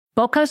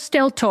Bocas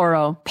del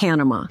Toro,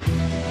 Panama.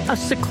 A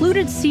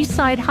secluded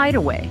seaside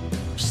hideaway.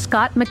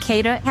 Scott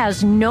Makeda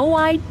has no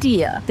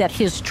idea that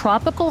his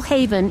tropical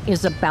haven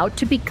is about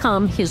to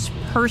become his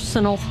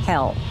personal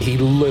hell. He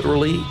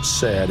literally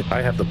said,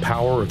 I have the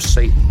power of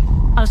Satan.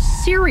 A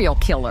serial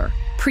killer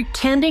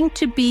pretending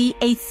to be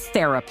a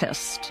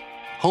therapist.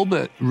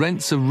 Holbert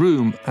rents a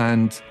room,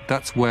 and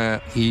that's where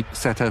he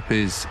set up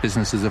his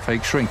business as a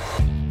fake shrink.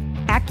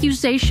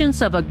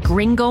 Accusations of a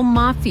gringo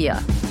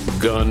mafia.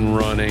 Gun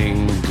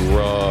running,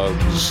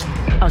 drugs.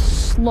 A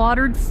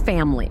slaughtered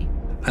family.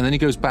 And then he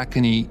goes back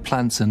and he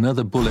plants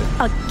another bullet.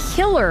 A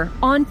killer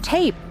on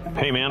tape.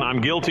 Hey man,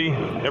 I'm guilty.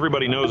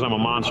 Everybody knows I'm a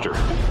monster.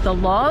 The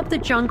law of the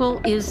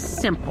jungle is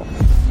simple.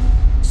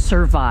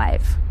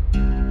 Survive.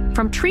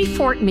 From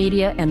Treefort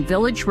Media and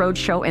Village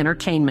Roadshow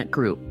Entertainment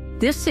Group,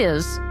 this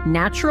is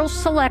Natural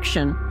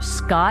Selection,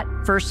 Scott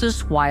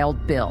versus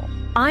Wild Bill.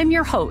 I'm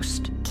your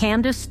host,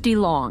 Candace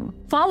DeLong.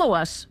 Follow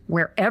us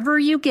wherever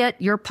you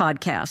get your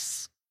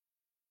podcasts.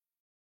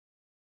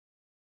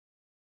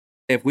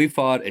 If we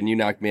fought and you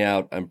knocked me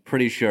out, I'm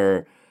pretty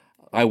sure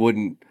I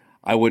wouldn't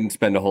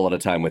spend a whole lot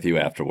of time with you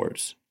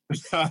afterwards.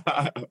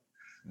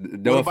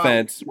 No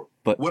offense,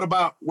 but what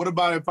about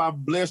if I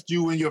blessed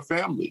you and your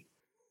family?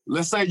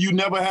 Let's say you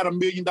never had $1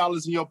 million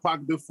in your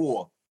pocket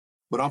before,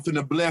 but I'm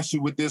finna bless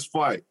you with this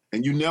fight,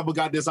 and you never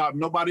got this out.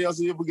 Nobody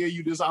else ever gave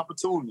you this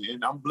opportunity,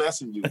 and I'm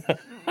blessing you.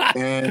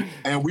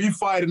 and we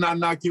fight, and I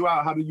knock you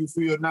out. How do you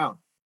feel now?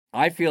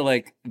 I feel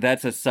like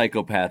that's a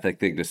psychopathic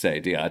thing to say,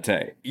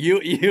 Deontay.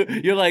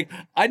 You're like,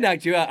 I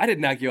knocked you out. I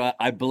didn't knock you out.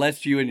 I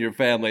blessed you and your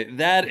family.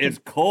 That is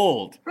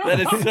cold.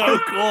 That is so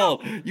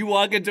cold. You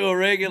walk into a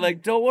ring and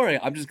like, don't worry.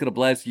 I'm just going to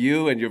bless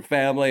you and your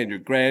family and your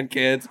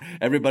grandkids,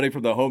 everybody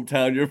from the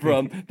hometown you're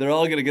from. They're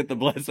all going to get the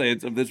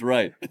blessings of this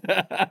right.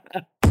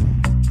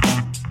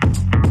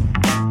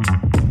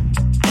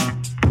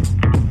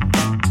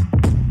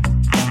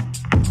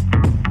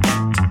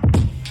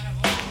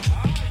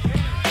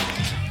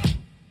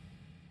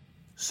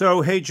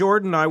 So, hey,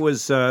 Jordan, I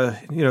was,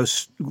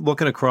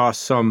 looking across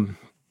some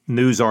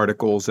news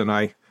articles, and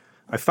I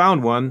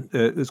found one.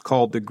 It's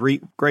called The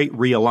Great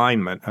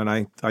Realignment,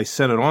 and I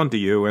sent it on to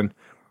you, and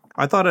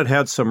I thought it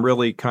had some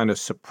really kind of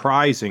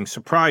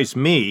surprised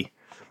me,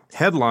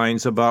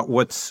 headlines about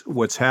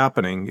what's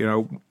happening. You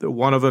know,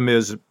 one of them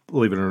is,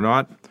 believe it or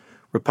not,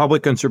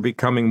 Republicans are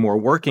becoming more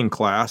working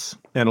class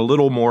and a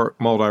little more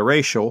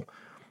multiracial.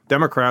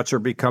 Democrats are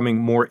becoming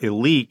more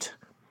elite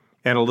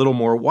and a little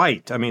more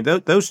white. I mean,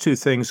 those two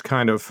things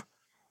kind of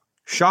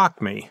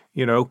shocked me.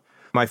 You know,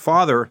 my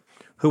father,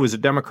 who was a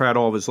Democrat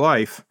all of his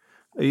life,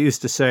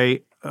 used to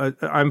say,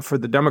 I'm for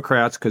the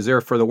Democrats because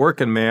they're for the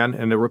working man,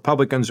 and the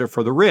Republicans are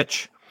for the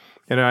rich.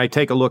 And I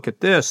take a look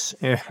at this,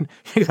 and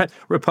you got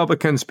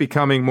Republicans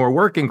becoming more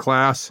working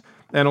class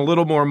and a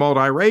little more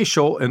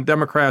multiracial, and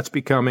Democrats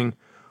becoming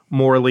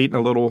more elite and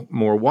a little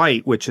more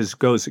white, which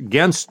goes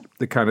against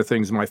the kind of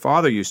things my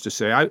father used to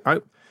say.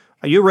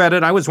 You read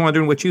it. I was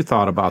wondering what you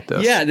thought about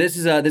this. Yeah, this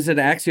is an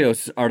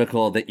Axios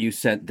article that you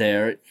sent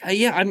there.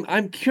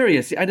 I'm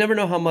curious. I never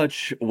know how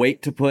much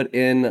weight to put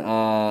in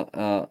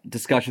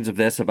discussions of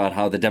this about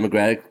how the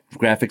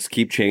demographics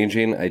keep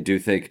changing. I do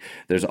think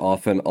there's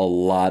often a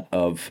lot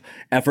of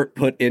effort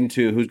put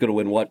into who's going to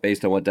win what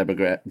based on what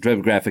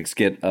demographics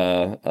get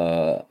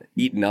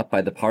eaten up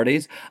by the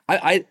parties.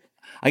 I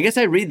guess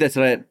I read this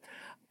and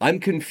I'm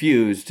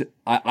confused.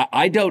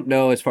 I don't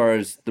know as far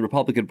as the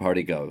Republican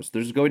Party goes.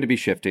 There's going to be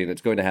shifting.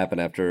 It's going to happen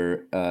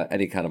after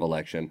any kind of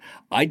election.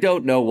 I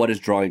don't know what is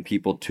drawing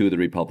people to the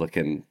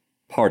Republican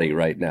Party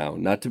right now.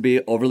 Not to be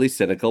overly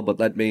cynical, but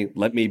let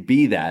me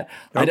be that.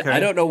 Okay. I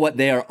don't know what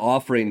they are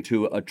offering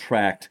to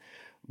attract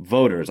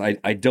voters. I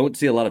don't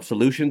see a lot of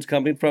solutions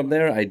coming from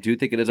there. I do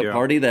think it is a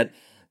party that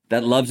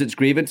loves its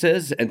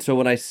grievances. And so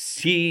when I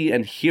see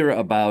and hear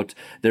about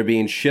there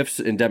being shifts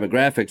in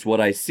demographics,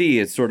 what I see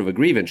is sort of a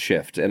grievance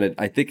shift. And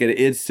I think it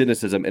is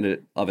cynicism in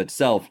and of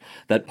itself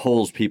that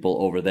pulls people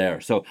over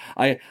there. So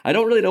I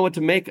don't really know what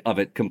to make of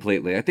it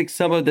completely. I think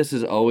some of this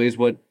is always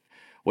what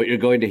you're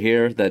going to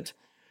hear, that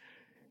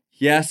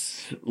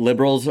yes,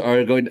 liberals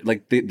are going to,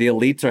 like the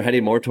elites are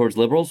heading more towards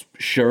liberals.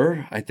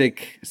 Sure. I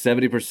think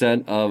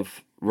 70%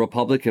 of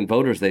Republican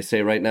voters, they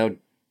say right now,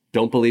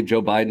 don't believe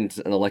Joe Biden's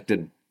an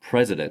elected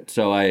president.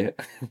 So I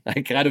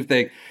kind of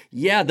think,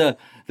 yeah, the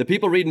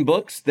people reading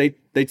books, they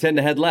tend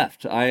to head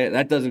left.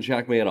 That doesn't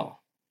shock me at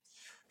all.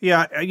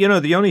 Yeah, you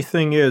know, the only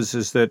thing is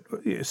that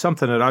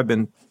something that I've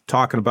been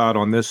talking about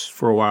on this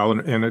for a while,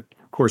 and of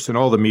course in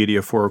all the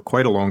media for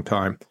quite a long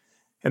time,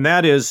 and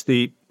that is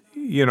the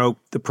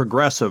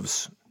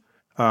progressives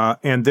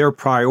and their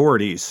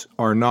priorities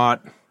are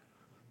not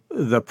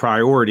the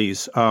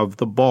priorities of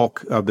the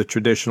bulk of the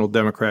traditional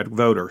Democratic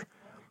voter.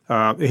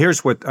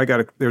 Here's what I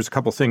got. There's a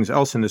couple things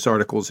else in this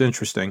article is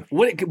interesting.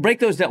 Break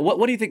those down.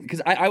 What do you think?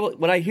 Because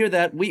when I hear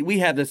that, we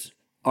have this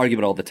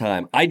argument all the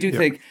time. I do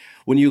think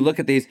when you look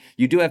at these,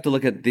 you do have to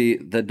look at the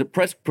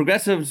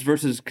progressives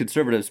versus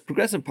conservatives.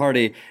 Progressive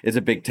Party is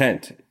a big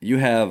tent. You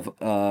have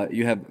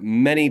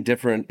many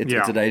different. It's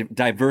a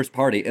diverse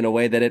party in a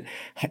way that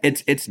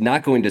it's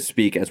not going to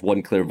speak as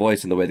one clear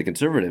voice in the way the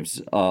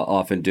conservatives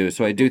often do.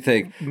 So I do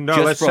think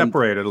let's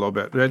separate it a little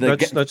bit.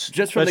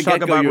 Let's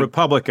talk about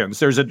Republicans.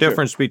 There's a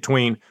difference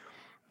between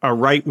a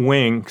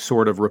right-wing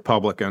sort of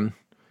Republican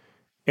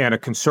and a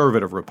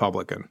conservative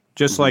Republican,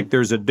 just like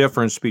there's a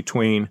difference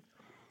between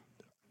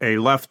a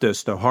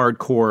leftist, a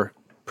hardcore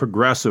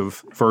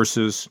progressive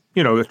versus,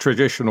 a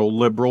traditional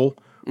liberal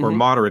or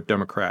moderate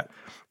Democrat.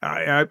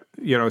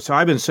 So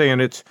I've been saying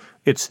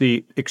it's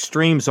the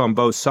extremes on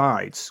both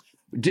sides.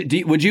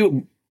 Would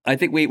you? I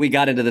think we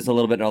got into this a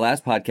little bit in our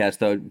last podcast,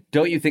 though.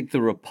 Don't you think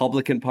the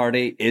Republican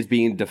Party is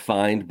being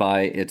defined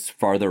by its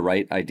farther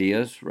right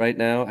ideas right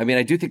now? I mean,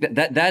 I do think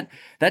that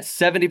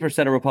 70%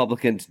 of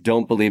Republicans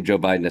don't believe Joe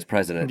Biden is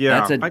president.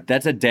 Yeah,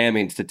 that's a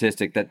damning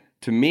statistic that,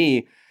 to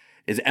me,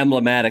 is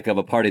emblematic of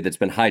a party that's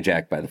been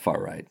hijacked by the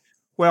far right.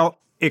 Well,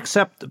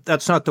 except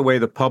that's not the way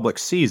the public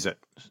sees it.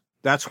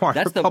 That's why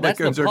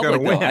Republicans are going to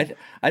win.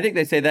 I think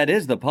they say that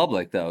is the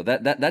public, though.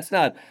 That's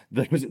not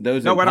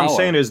those. No, what I'm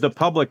saying is the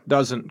public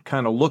doesn't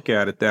kind of look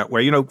at it that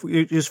way.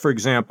 Just for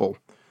example,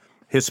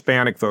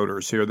 Hispanic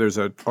voters here. There's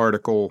an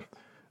article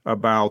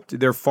about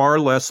they're far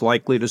less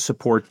likely to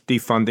support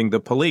defunding the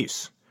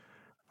police,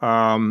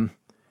 and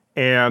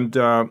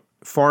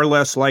far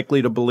less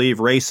likely to believe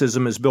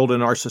racism is built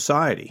in our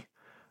society.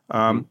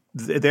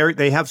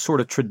 They have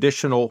sort of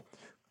traditional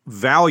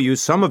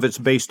values. Some of it's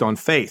based on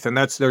faith, and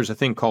there's a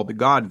thing called the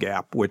God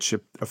gap, which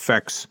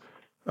affects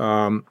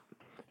people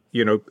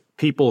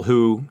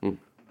who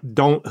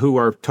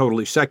are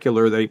totally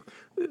secular.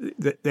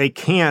 They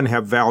can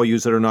have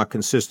values that are not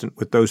consistent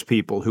with those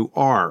people who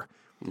are.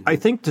 I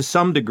think to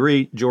some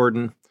degree,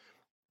 Jordan,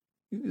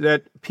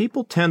 that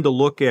people tend to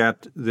look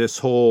at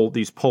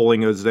these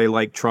polling as they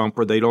like Trump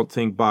or they don't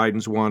think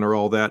Biden's won or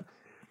all that.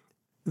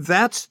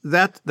 I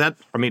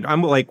mean,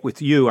 I'm like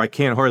with you, I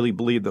can't hardly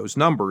believe those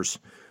numbers.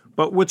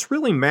 But what's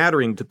really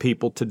mattering to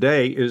people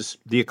today is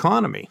the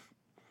economy.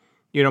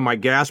 My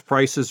gas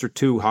prices are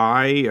too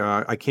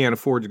high. I can't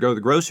afford to go to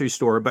the grocery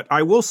store. But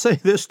I will say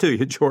this to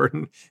you,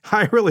 Jordan.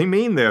 I really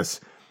mean this.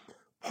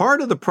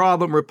 Part of the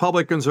problem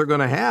Republicans are going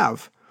to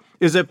have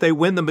is if they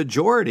win the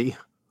majority,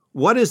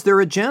 what is their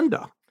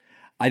agenda?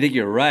 I think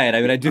you're right.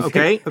 I mean, I do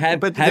think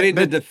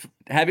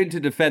having to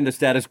defend the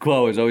status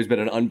quo has always been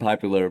an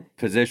unpopular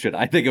position.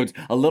 I think it was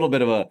a little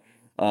bit of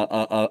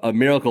a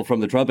miracle from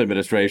the Trump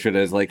administration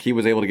is like he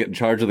was able to get in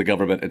charge of the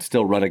government and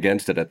still run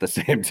against it at the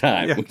same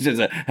time, which is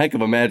a heck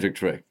of a magic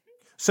trick.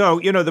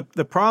 So,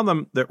 the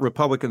problem that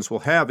Republicans will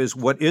have is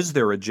what is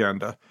their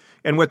agenda?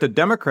 And what the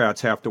Democrats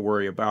have to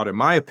worry about, in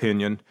my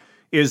opinion,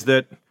 is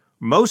that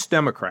most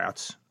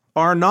Democrats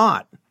are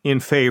not in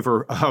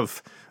favor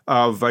of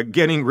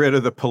getting rid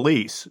of the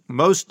police.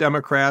 Most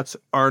Democrats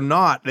are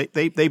not.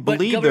 They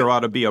believe there ought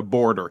to be a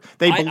border.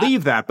 They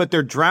believe that, but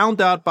they're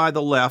drowned out by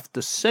the left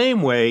the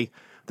same way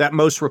that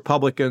most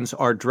Republicans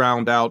are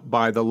drowned out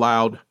by the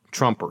loud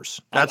Trumpers.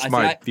 That's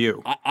my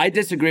view. I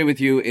disagree with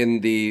you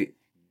in the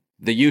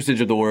usage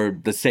of the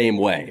word the same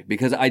way,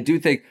 because I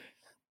think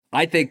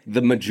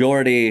the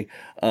majority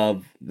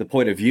of the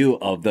point of view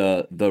of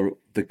the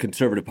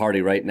conservative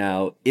party right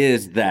now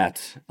is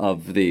that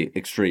of the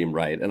extreme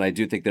right. And I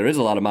do think there is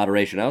a lot of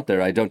moderation out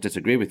there. I don't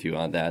disagree with you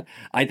on that.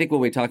 I think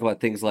when we talk about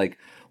things like,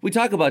 we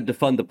talk about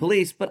defund the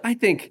police, but I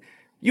think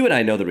you and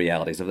I know the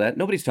realities of that.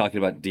 Nobody's talking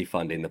about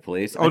defunding the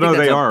police. Oh, no,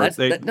 they are.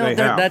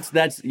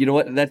 That's you know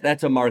what?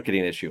 That's a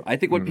marketing issue. I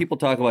think when people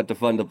talk about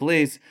defund the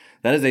police,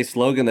 that is a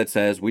slogan that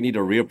says we need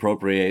to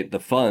reappropriate the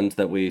funds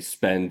that we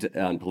spend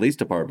on police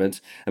departments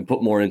and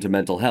put more into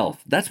mental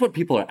health. That's what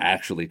people are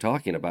actually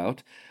talking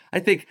about. I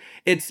think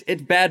it's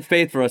bad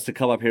faith for us to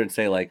come up here and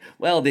say like,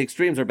 well, the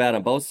extremes are bad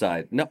on both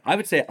sides. No, I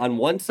would say on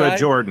one side,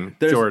 Jordan.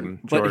 But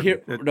Go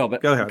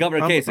ahead.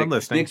 Governor Kasich, I'm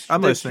listening.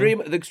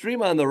 The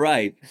extreme on the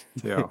right.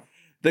 Yeah.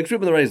 The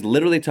extreme on the right is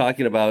literally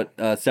talking about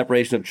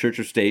separation of church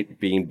or state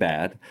being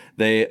bad.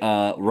 They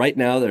right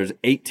now there's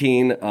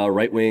 18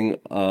 right-wing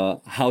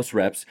House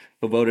reps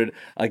who voted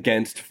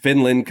against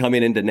Finland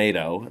coming into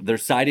NATO. They're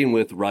siding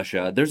with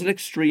Russia. There's an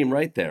extreme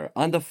right there.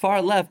 On the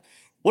far left,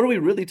 what are we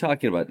really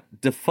talking about?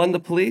 Defund the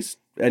police?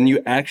 And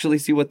you actually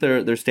see what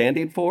they're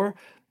standing for?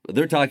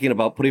 They're talking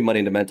about putting money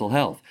into mental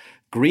health.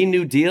 Green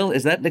New Deal,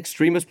 is that an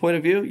extremist point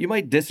of view? You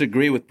might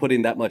disagree with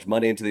putting that much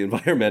money into the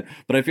environment,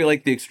 but I feel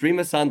like the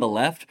extremists on the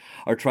left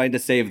are trying to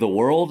save the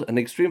world, and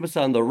the extremists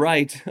on the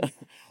right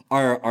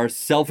are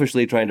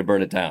selfishly trying to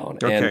burn it down.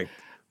 Okay.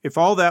 If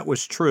all that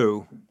was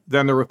true,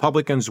 then the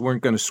Republicans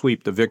weren't going to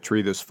sweep the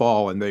victory this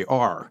fall, and they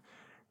are.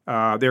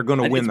 They're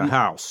going to win the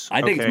House.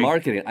 I think it's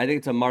marketing. I think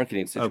it's a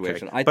marketing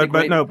situation. Okay.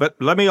 But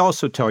let me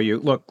also tell you,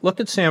 look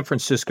at San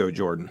Francisco,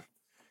 Jordan.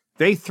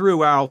 They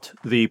threw out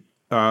the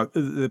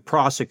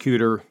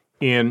prosecutor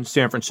in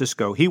San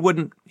Francisco. He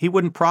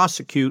wouldn't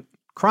prosecute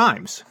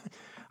crimes.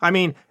 I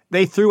mean,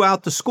 they threw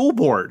out the school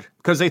board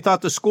because they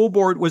thought the school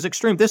board was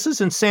extreme. This is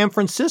in San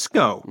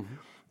Francisco.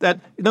 that,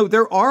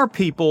 there are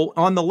people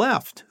on the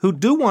left who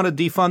do want to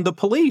defund the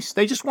police.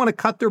 They just want to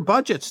cut their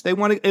budgets. They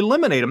want to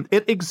eliminate them.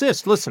 It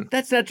exists. Listen.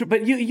 That's not true.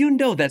 But you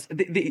know that's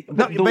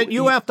but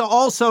you have to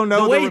also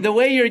know the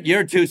way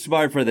you're too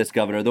smart for this,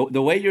 Governor.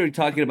 The way you're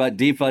talking about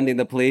defunding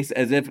the police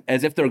as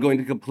if they're going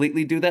to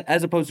completely do that,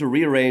 as opposed to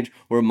rearrange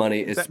where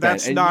money is spent.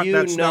 That's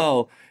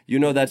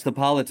that's the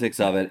politics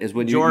of it. Is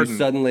when Jordan, you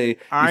suddenly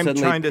I'm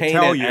trying to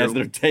tell you as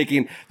they're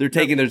taking. There's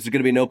going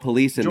to be no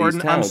police in Jordan,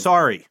 these towns. I'm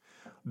sorry.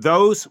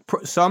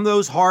 Some of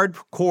those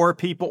hardcore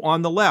people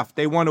on the left,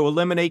 they want to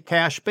eliminate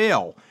cash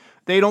bail.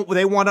 They don't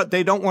want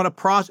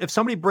to if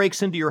somebody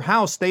breaks into your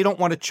house, they don't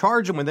want to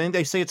charge them with anything.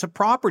 They say it's a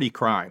property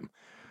crime.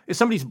 If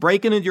somebody's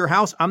breaking into your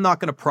house, I'm not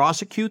going to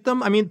prosecute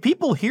them. I mean,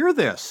 people hear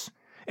this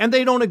and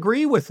they don't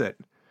agree with it.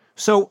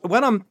 So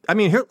one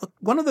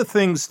of the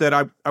things that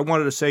I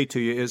wanted to say to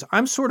you is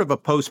I'm sort of a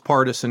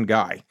post-partisan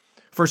guy.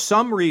 For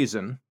some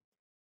reason,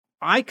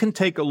 I can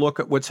take a look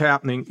at what's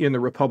happening in the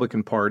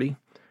Republican Party.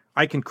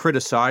 I can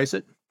criticize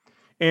it,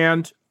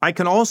 and I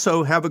can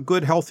also have a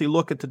good, healthy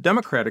look at the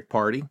Democratic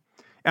Party,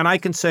 and I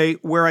can say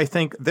where I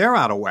think they're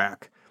out of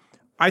whack.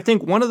 I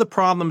think one of the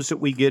problems that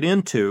we get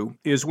into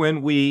is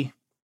when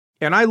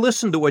and I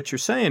listen to what you're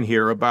saying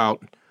here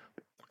about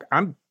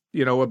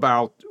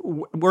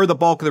where the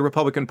bulk of the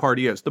Republican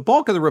Party is. The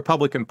bulk of the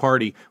Republican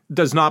Party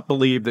does not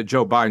believe that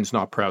Joe Biden's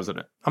not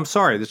president. I'm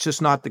sorry, that's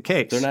just not the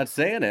case. They're not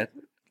saying it.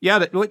 Yeah,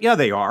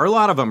 they are. A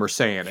lot of them are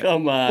saying it.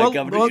 Come on,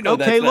 Governor.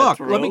 Okay, look.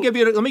 Let me give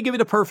you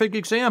the perfect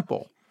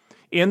example.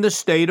 In the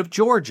state of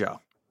Georgia,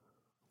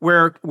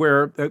 where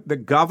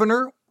the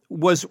governor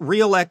was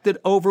reelected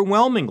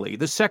overwhelmingly,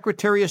 the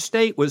Secretary of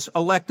State was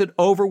elected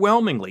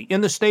overwhelmingly. In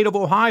the state of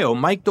Ohio,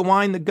 Mike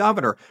DeWine, the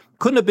governor,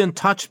 couldn't have been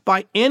touched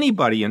by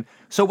anybody. And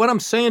so what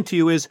I'm saying to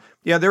you is,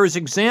 there's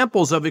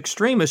examples of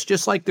extremists,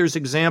 just like there's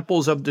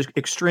examples of the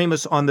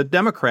extremists on the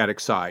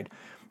Democratic side.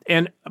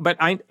 But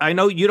I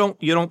know you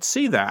don't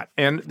see that,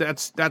 and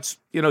that's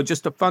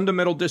just a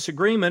fundamental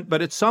disagreement.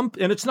 But it's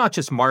not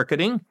just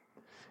marketing.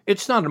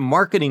 It's not a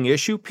marketing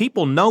issue.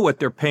 People know what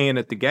they're paying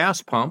at the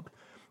gas pump.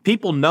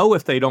 People know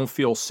if they don't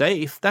feel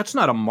safe. That's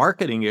not a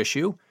marketing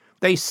issue.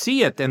 They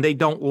see it and they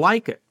don't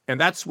like it, and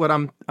that's what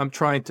I'm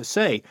trying to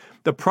say.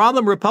 The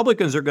problem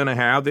Republicans are going to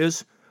have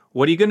is,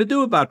 what are you going to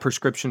do about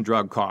prescription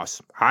drug costs?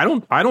 I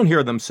don't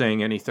hear them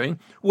saying anything.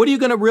 What are you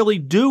going to really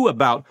do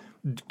about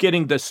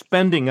getting the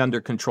spending under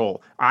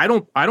control? I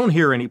don't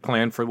hear any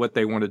plan for what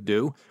they want to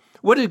do.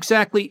 What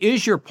exactly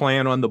is your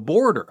plan on the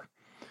border?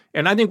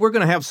 And I think we're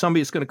going to have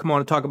somebody that's going to come on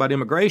and talk about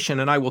immigration,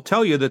 and I will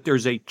tell you that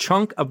there's a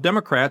chunk of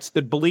Democrats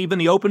that believe in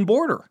the open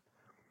border.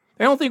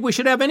 They don't think we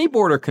should have any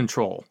border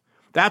control.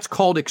 That's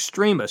called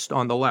extremist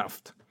on the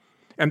left.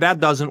 And that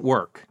doesn't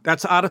work.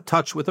 That's out of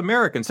touch with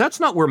Americans. That's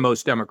not where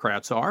most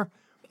Democrats are.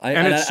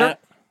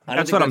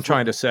 That's what I'm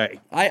trying to say.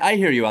 I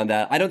hear you on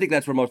that. I don't think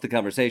that's where most of the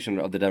conversation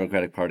of the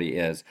Democratic Party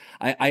is.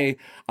 I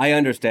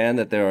understand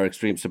that there are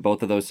extremes to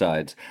both of those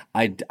sides.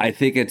 I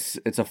think it's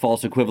a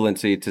false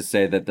equivalency to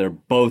say that they're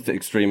both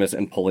extremists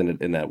and pulling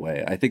it in that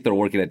way. I think they're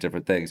working at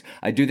different things.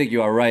 I do think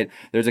you are right.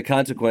 There's a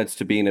consequence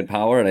to being in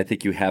power, and I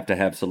think you have to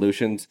have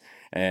solutions.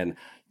 And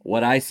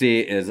what I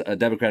see is a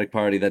Democratic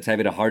Party that's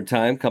having a hard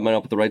time coming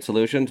up with the right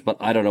solutions, but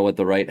I don't know what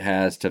the right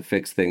has to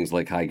fix things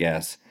like high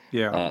gas.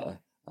 Yeah.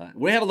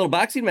 We have a little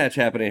boxing match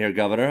happening here,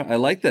 Governor. I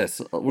like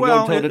this. We're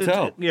going toe to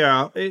toe.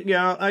 Yeah,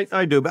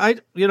 I do.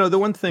 But the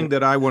one thing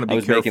that I want to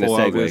be careful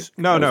of is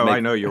I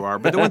know you are.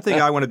 But the one thing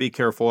I want to be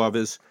careful of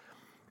is,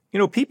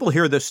 people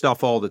hear this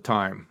stuff all the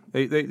time.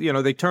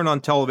 They turn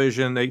on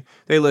television, they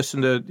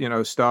listen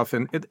to stuff,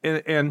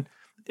 and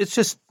it's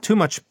just too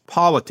much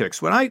politics.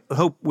 What I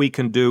hope we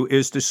can do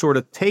is to sort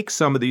of take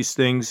some of these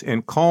things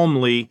and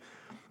calmly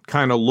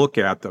kind of look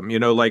at them,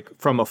 like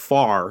from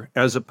afar,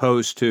 as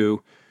opposed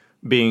to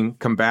being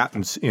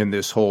combatants in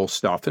this whole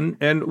stuff,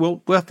 and we'll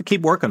have to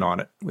keep working on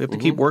it. We have to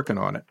keep working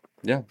on it.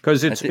 Yeah,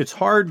 because it's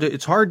hard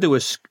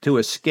to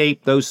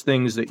escape those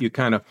things that you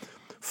kind of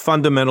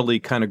fundamentally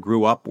kind of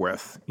grew up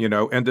with,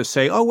 and to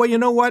say, oh well, you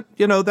know what,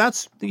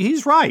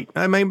 he's right.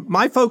 I mean,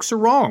 my folks are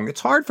wrong.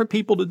 It's hard for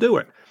people to do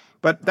it,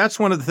 but that's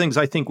one of the things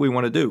I think we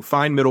want to do: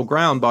 find middle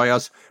ground by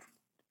us,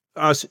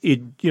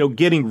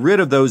 getting rid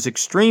of those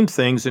extreme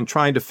things and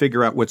trying to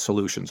figure out what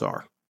solutions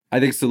are. I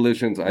think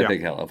solutions,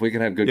 if we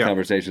can have good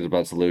conversations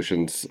about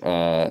solutions,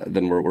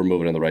 then we're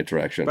moving in the right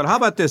direction. But how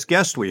about this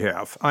guest we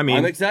have? I mean,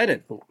 I'm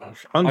excited.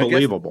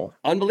 Unbelievable.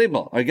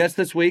 Unbelievable. Our guest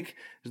this week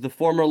is the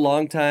former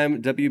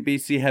longtime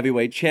WBC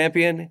heavyweight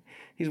champion.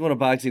 He's one of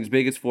boxing's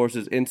biggest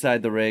forces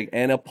inside the ring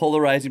and a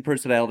polarizing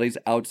personalities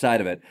outside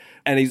of it.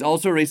 And he's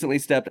also recently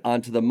stepped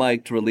onto the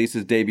mic to release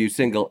his debut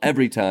single,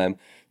 Every Time,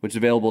 which is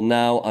available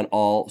now on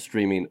all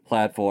streaming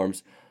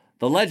platforms.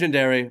 The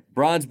legendary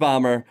Bronze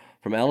Bomber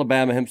from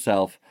Alabama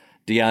himself,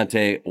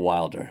 Deontay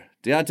Wilder.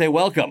 Deontay,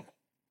 welcome.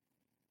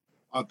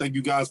 Thank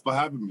you guys for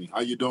having me.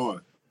 How you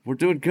doing? We're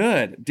doing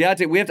good.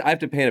 Deontay, I have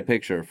to paint a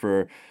picture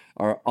for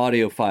our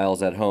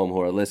audiophiles at home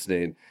who are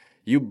listening.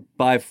 You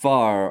by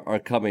far are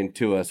coming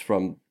to us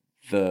from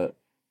the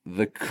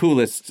the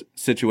coolest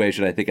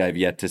situation I think I've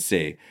yet to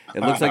see.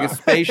 It looks like a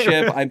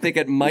spaceship. I think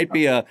it might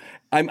be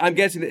I'm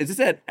guessing, is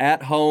this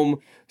at home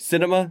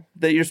cinema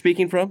that you're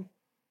speaking from?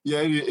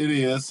 Yeah, it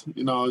is.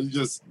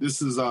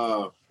 This is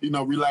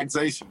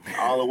relaxation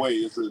all the way.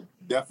 It's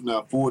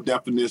a full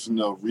definition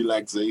of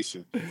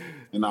relaxation.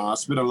 I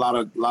spend a lot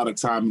of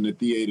time in the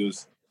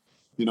theaters,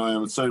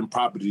 and certain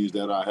properties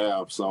that I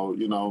have. So,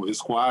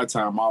 it's quiet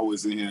time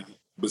always in here,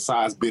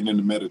 besides being in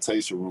the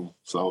meditation room.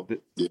 So,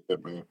 yeah,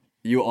 man.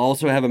 You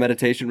also have a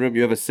meditation room?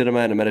 You have a cinema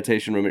and a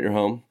meditation room at your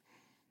home?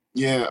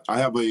 Yeah, I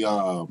have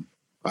a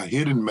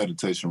hidden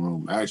meditation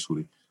room,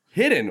 actually.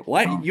 Hidden?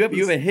 Why? You have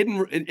a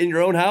hidden in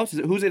your own house?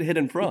 Who's it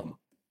hidden from?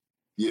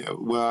 Yeah,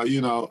 well,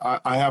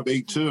 I have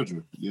 8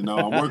 children.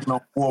 I'm working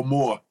on 4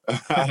 more.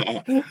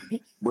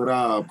 But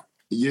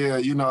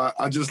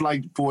I just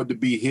like for it to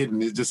be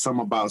hidden. It's just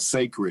something about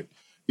sacred.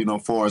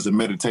 As far as a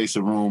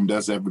meditation room,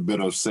 that's every bit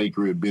of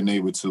sacred. Being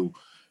able to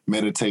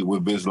meditate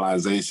with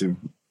visualization,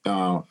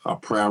 a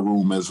prayer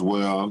room as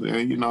well,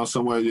 and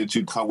somewhere that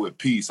you come with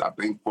peace. I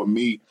think for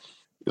me,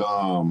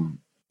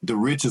 the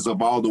riches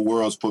of all the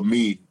worlds for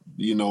me,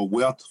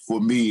 wealth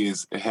for me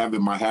is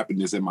having my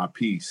happiness and my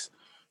peace.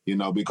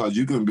 Because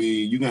you can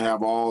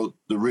have all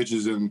the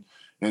riches and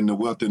the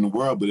wealth in the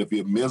world, but if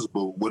you're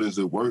miserable, what is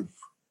it worth?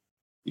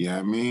 Yeah,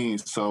 I mean,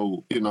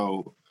 so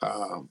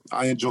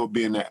I enjoy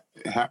being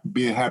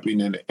happy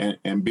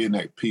and being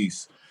at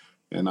peace,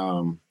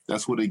 and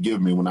that's what they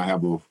give me when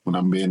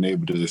I'm being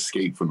able to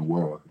escape from the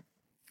world.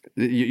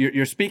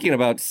 You're speaking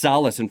about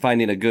solace and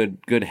finding a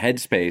good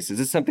headspace. Is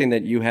this something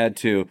that you had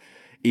to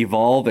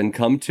evolve and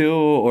come to,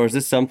 or is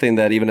this something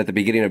that even at the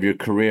beginning of your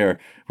career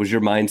was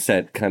your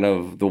mindset kind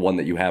of the one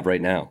that you have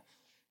right now?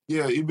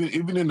 Yeah,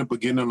 even in the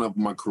beginning of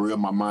my career,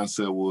 my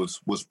mindset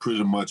was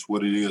pretty much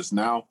what it is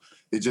now.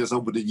 It's just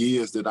over the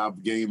years that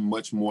I've gained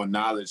much more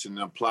knowledge and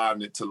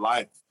applying it to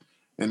life.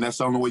 And that's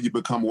the only way you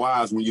become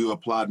wise, when you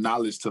apply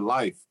knowledge to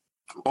life,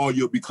 or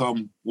you'll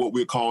become what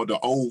we call the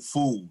old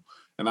fool.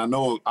 And I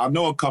know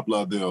a couple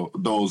of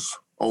those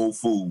old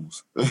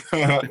fools.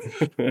 But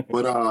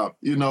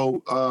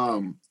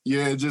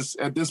just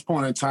at this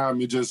point in time,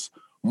 it's just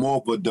more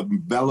of a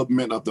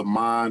development of the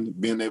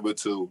mind, being able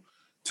to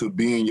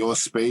be in your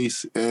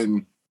space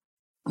and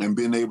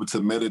being able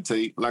to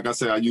meditate. Like I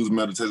said, I use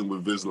meditation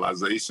with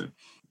visualization.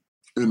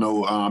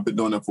 I've been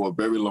doing it for a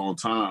very long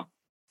time.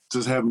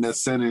 Just having that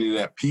sanity,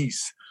 that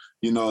peace,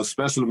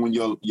 especially when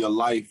your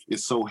life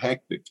is so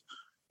hectic.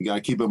 You got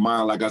to keep in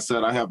mind, like I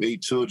said, I have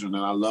 8 children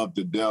and I love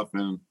to death.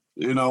 And,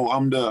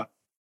 I'm the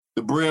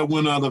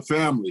breadwinner of the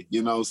family,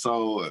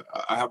 so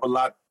I have a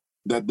lot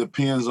that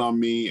depends on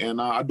me.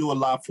 And I do a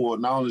lot for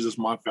not only just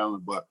my family,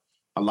 but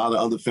a lot of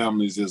other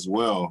families as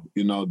well,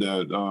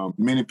 that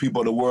many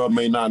people in the world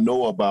may not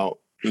know about,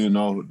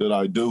 that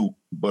I do.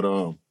 But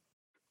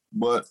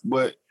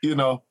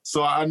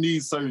so I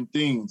need certain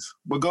things.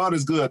 But God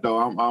is good,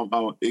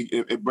 though.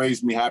 It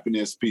brings me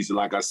happiness, peace,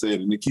 like I said,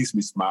 and it keeps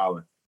me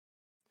smiling.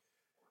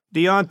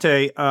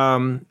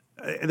 Deontay,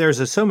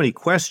 there's so many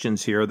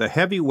questions here. The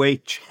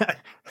heavyweight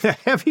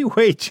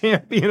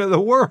champion of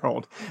the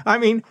world. I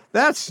mean,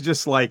 that's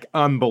just like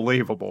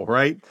unbelievable,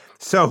 right?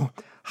 So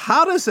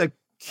how does a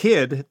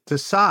kid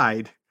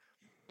decide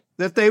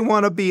that they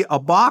want to be a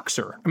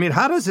boxer? I mean,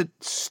 how does it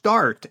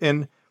start?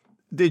 And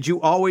did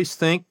you always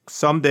think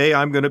someday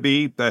I'm going to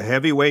be the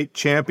heavyweight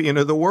champion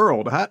of the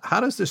world? How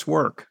does this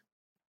work?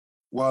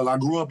 Well, I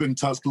grew up in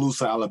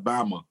Tuscaloosa,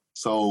 Alabama.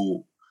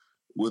 So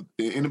with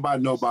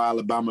anybody know about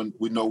Alabama,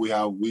 we know we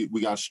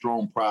got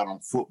strong pride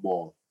on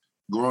football.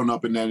 Growing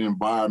up in that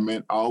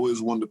environment, I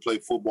always wanted to play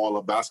football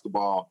or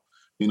basketball,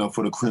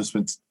 for the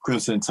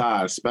Crimson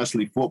Tide,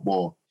 especially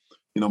football.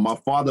 My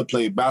father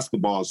played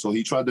basketball, so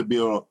he tried to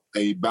build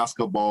a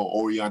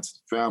basketball-oriented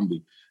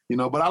family.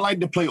 But I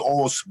liked to play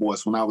all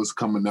sports when I was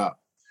coming up.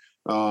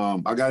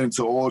 I got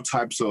into all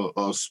types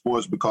of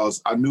sports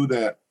because I knew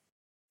that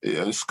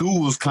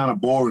school was kind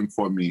of boring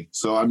for me.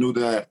 So I knew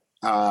that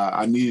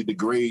I needed the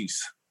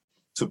grades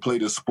to play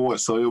the sport.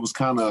 So it was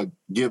kind of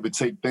give and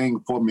take thing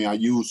for me. I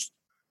used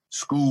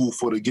school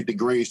to get the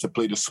grades to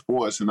play the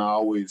sports, and it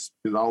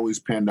always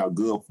panned out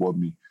good for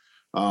me.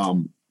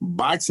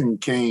 Boxing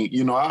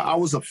came, I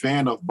was a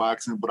fan of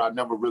boxing, but I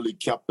never really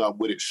kept up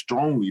with it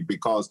strongly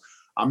because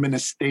I'm in a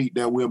state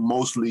that we're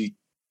mostly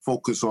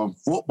focused on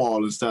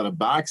football instead of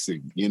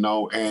boxing,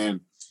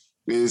 and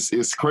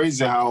it's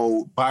crazy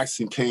how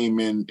boxing came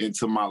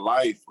into my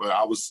life.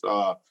 I was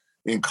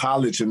in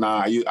college, and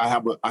I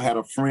had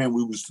a friend.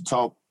 We was to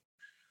talk,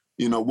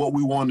 what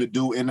we wanted to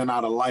do in and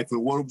out of life,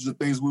 and what was the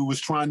things we was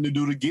trying to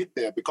do to get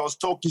there. Because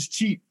talk is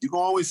cheap. You can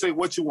always say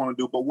what you want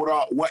to do, but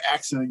what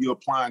action are you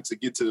applying to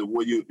get to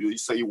where you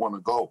say you want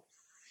to go?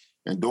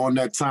 And during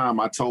that time,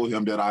 I told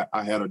him that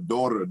I had a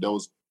daughter that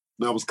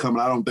was coming.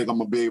 I don't think I'm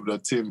gonna be able to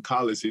attend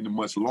college any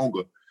much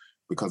longer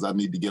because I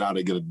need to get out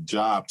and get a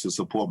job to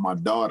support my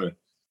daughter.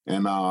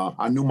 And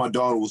I knew my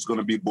daughter was going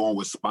to be born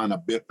with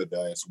spina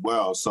bifida as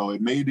well. So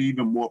it made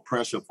even more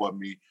pressure for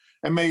me.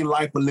 It made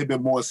life a little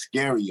bit more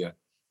scarier,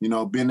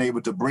 being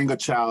able to bring a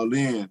child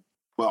in,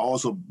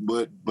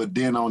 but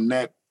then on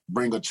that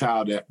bring a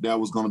child that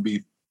was going to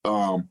be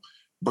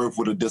birthed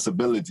with a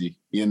disability,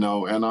 you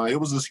know, and it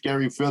was a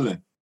scary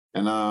feeling.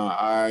 And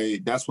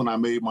that's when I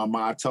made my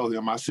mind. I told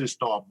him I should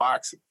start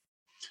boxing.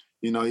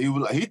 You know,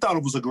 he thought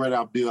it was a great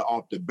idea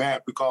off the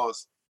bat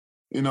because,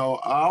 you know,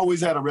 I always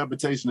had a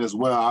reputation as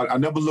well. I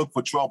never looked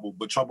for trouble,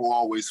 but trouble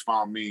always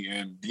found me.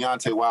 And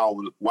Deontay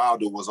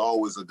Wilder was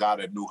always a guy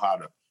that knew how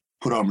to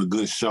put on a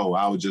good show.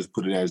 I would just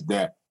put it as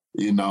that,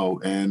 you know.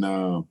 And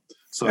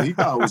so he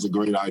thought it was a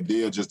great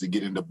idea just to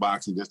get into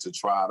boxing, just to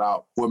try it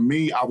out. For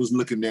me, I was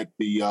looking at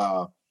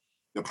the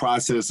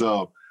process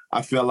of,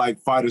 I felt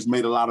like fighters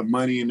made a lot of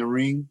money in the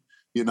ring.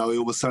 You know,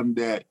 it was something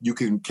that you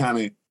can kind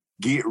of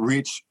get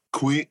rich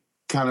quick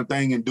kind of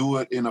thing and do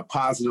it in a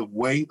positive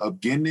way of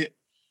getting it.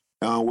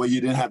 Where you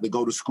didn't have to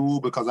go to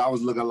school, because I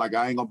was looking like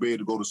I ain't gonna be able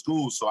to go to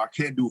school, so I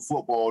can't do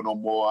football no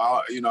more.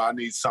 I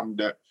need something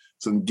that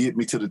to get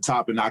me to the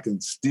top, and I can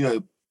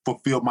still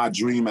fulfill my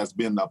dream as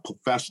being a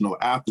professional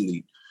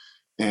athlete.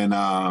 And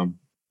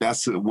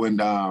that's when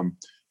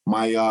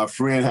my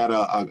friend had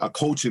a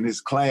coach in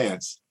his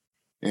class,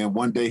 and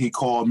one day he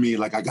called me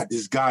like, I got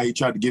this guy. He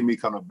tried to get me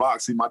kind of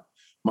boxing.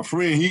 My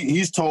friend,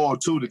 he's tall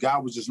too. The guy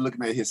was just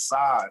looking at his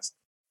size.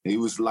 He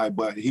was like,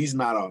 but he's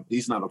not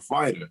a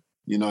fighter.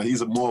 You know,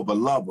 he's more of a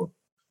lover,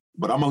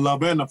 but I'm a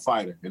lover and a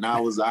fighter. And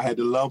I had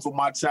the love for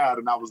my child,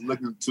 and I was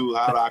looking to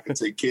how I could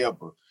take care of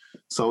her.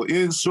 So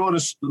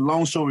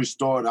long story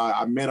short,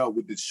 I met up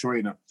with this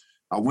trainer.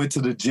 I went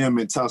to the gym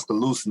in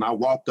Tuscaloosa, and I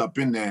walked up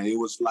in there. It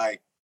was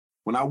like,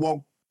 when I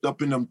walked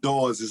up in them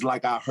doors, it's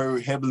like I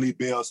heard heavenly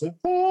bells say,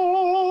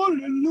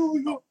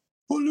 hallelujah,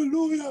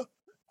 hallelujah.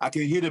 I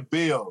can hear the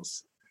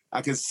bells.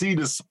 I can see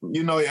this,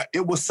 you know,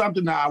 it was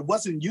something that I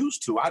wasn't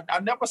used to. I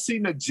never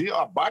seen a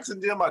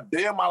boxing gym a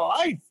day in my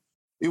life.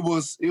 It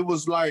was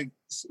like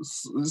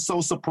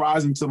so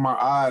surprising to my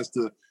eyes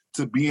to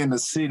be in the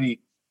city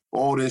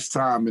all this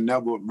time and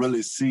never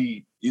really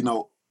see, you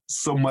know,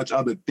 so much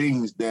other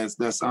things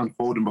that's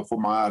unfolding before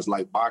my eyes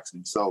like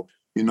boxing. So,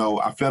 you know,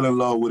 I fell in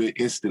love with it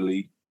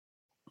instantly.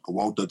 I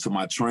walked up to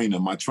my trainer.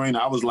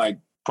 I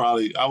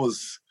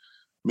was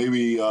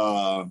maybe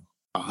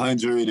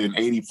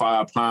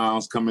 185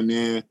 pounds coming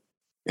in.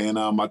 And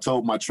I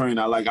told my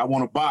trainer, I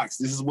want to box.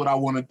 This is what I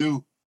want to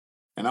do.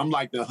 And I'm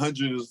like the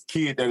 100th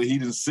kid that he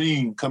didn't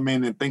seen come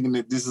in and thinking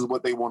that this is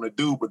what they want to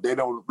do, but they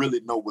don't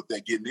really know what they're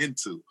getting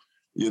into,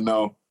 you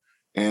know?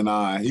 And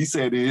he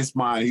said in his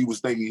mind, he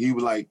was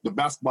like, the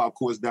basketball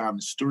court's down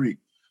the street,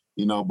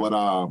 you know, but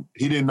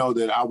he didn't know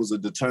that I was a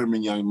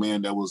determined young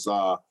man that was,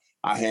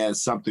 I had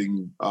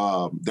something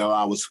that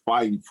I was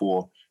fighting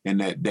for, and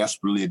that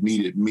desperately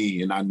needed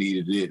me, and I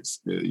needed it,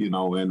 you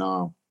know, and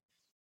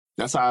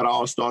that's how it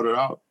all started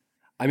out.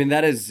 I mean,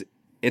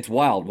 it's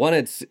wild. One,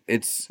 it's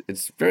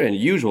very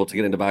unusual to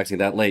get into boxing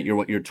that late.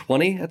 You're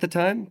 20 at the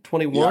time?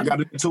 21? Yeah, I got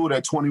into it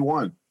at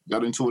 21.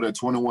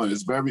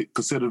 It's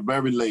considered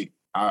very late.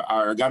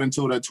 I got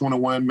into it at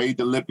 21, made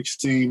the Olympics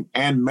team,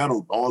 and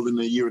medaled all in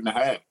a year and a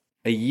half.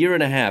 A year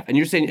and a half. And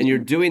you're saying, and you're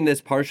doing this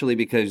partially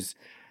because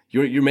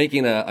you're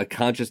making a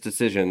conscious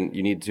decision.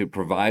 You need to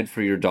provide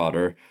for your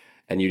daughter,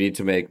 and you need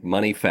to make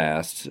money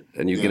fast,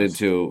 and you get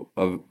into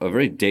a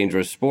very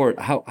dangerous sport.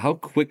 How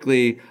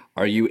quickly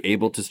are you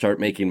able to start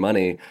making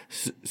money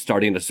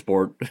starting a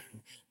sport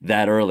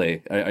that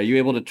early? Are you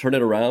able to turn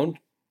it around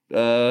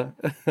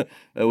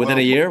within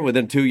a year,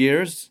 within 2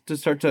 years, to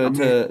start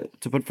to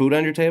put food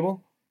on your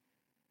table?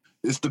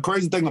 It's the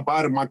crazy thing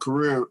about it, my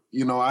career,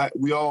 you know,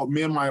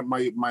 me and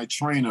my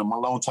trainer, my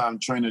longtime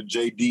trainer,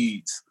 Jay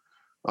Deeds,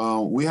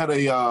 we had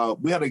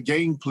a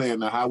game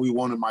plan of how we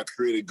wanted my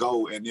career to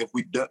go, and if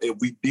we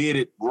did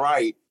it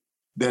right,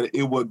 that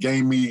it would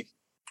gain me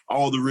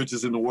all the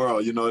riches in the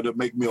world. You know, it'll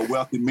make me a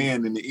wealthy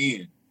man in the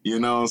end. You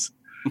know,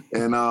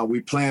 and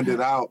we planned it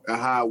out and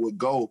how it would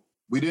go.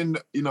 We didn't,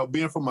 you know,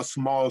 being from a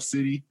small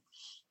city,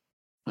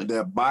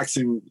 that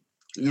boxing,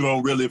 you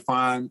don't really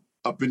find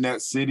up in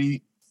that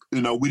city.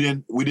 You know, we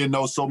didn't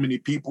know so many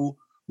people,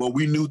 but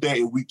we knew that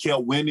if we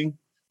kept winning,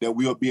 that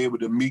we'll be able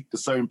to meet the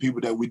certain people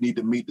that we need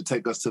to meet to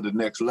take us to the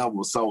next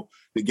level. So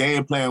the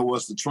game plan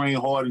was to train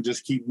hard and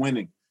just keep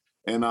winning.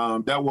 And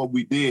that's what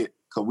we did.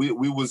 Cause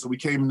we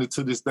came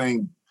into this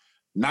thing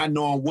not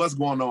knowing what's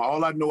going on.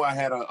 All I know, I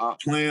had a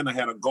plan, I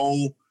had a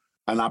goal,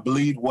 and I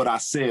believed what I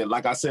said.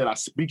 Like I said, I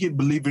speak it,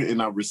 believe it,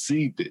 and I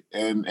received it.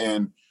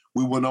 And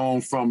we went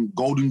on from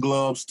Golden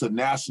Gloves to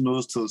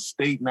nationals, to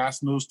state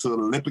nationals, to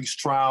Olympics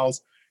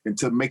trials, and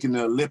to making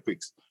the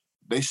Olympics.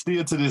 They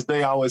still, to this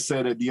day, I always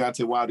say that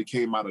Deontay Wilder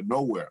came out of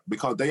nowhere,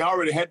 because they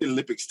already had the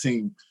Olympics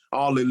team,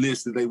 all the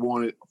lists that they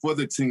wanted for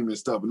the team and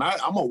stuff. And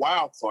I'm a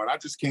wild card. I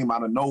just came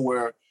out of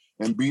nowhere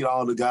and beat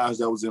all the guys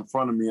that was in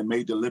front of me and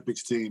made the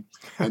Olympics team,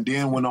 and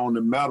then went on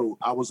to medal.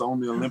 I was the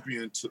only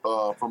Olympian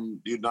from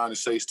the United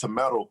States to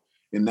medal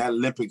in that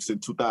Olympics in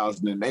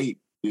 2008,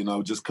 you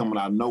know, just coming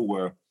out of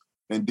nowhere.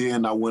 And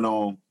then I went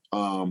on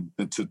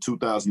into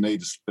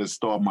 2008 to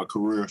start my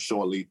career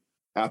shortly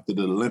after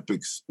the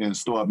Olympics and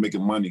started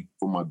making money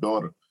for my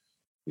daughter,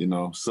 you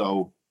know.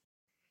 So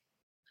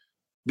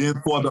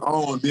Then further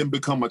on, then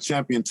become a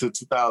champion to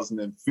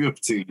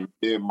 2015.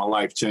 Then my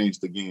life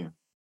changed again.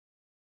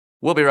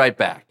 We'll be right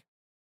back.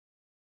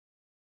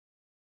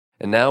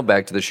 And now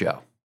back to the show.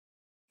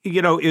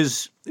 You know,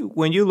 is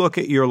when you look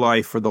at your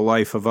life or the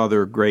life of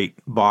other great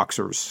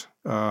boxers,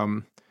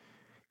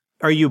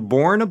 are you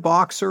born a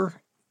boxer,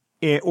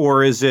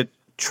 or is it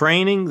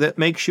training that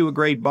makes you a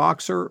great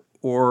boxer,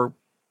 or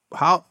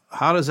how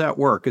does that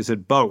work? Is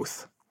it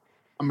both?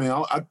 I mean,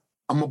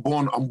 I'm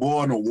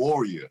born a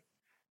warrior.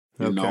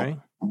 You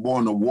know, I'm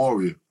born a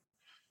warrior,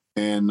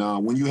 and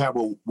when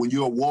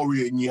you're a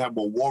warrior and you have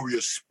a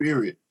warrior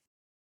spirit,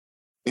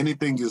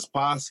 anything is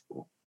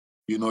possible.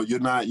 You know, you're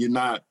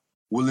not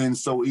willing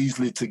so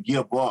easily to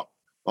give up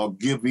or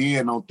give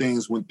in on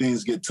things when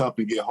things get tough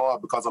and get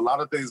hard, because a lot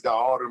of things got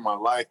harder in my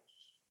life.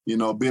 You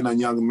know, being a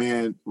young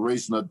man,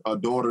 raising a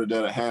daughter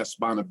that has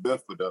spina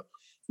bifida,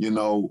 you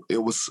know,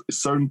 it was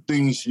certain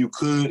things you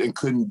could and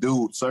couldn't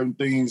do, certain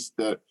things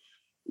that,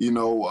 you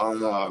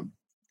know,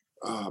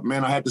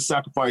 man, I had to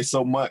sacrifice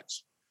so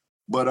much.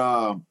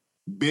 But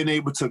being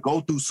able to go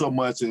through so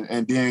much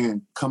and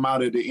then come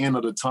out at the end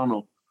of the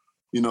tunnel,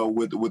 you know,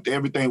 with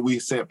everything we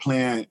set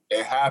planned,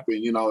 it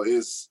happened, you know,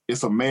 it's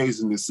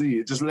amazing to see.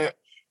 It just let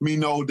me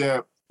know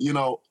that, you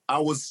know, I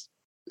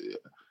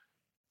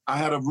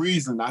had a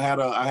reason, I had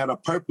a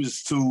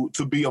purpose to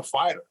be a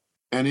fighter.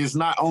 And it's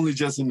not only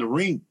just in the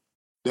ring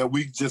that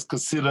we just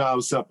consider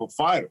ourselves a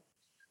fighter.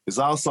 It's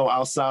also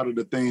outside of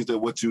the things that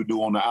what you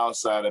do on the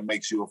outside that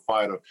makes you a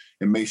fighter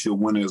and makes you a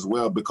winner as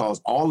well, because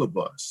all of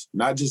us,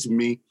 not just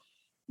me,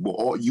 but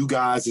all you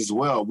guys as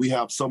well, we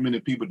have so many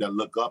people that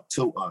look up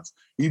to us.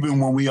 Even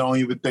when we don't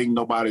even think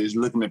nobody is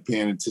looking and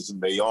paying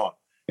attention, they are.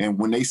 And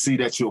when they see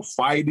that you're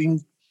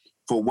fighting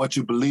for what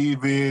you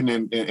believe in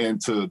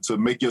and to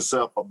make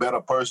yourself a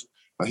better person,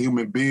 a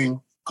human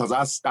being,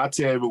 because I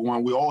tell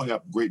everyone we all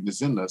have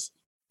greatness in us,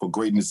 but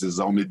greatness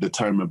is only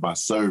determined by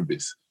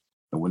service.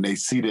 And when they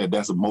see that,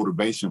 that's a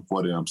motivation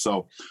for them.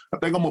 So I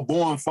think I'm a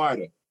born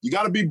fighter. You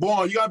got to be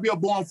born. You got to be a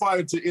born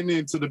fighter to enter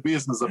into the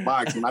business of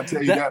boxing. I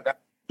tell you that's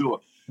sure.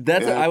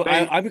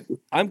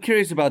 I'm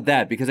curious about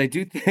that, because I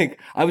do think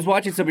I was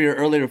watching some of your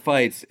earlier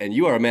fights, and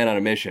you are a man on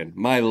a mission.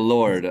 My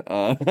Lord, It's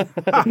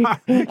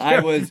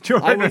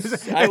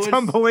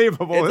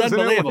unbelievable. It's isn't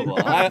unbelievable.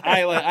 It?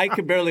 I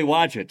could barely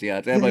watch it.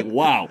 Yeah, I'm like,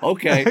 wow,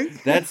 okay,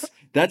 that's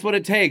what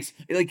it takes.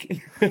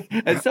 Like,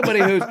 as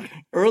somebody who's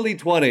early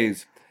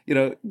 20s. You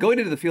know, going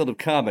into the field of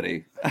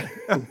comedy,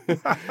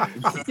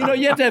 you know,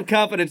 you have to have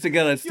confidence to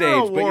get on stage. You're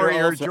a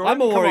warrior, but I'm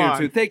a warrior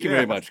too. Thank you Yeah.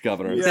 very much,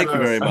 Governor. Yes. Thank you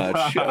very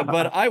much.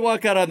 But I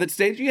walk out on that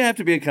stage. You have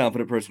to be a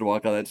confident person to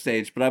walk on that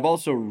stage. But I'm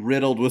also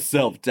riddled with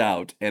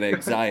self-doubt and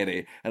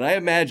anxiety. And I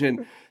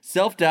imagine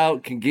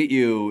self-doubt can get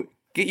you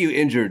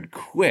injured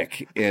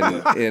quick in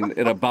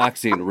a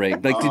boxing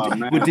ring.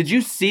 Like, did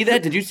you see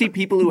that? Did you see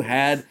people who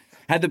had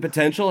the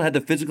potential, had the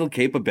physical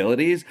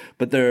capabilities,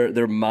 but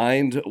their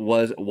mind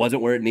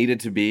wasn't where it needed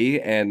to be,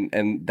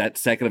 and that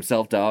second of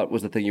self-doubt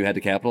was the thing you had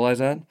to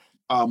capitalize on?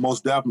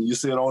 Most definitely. You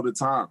see it all the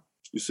time.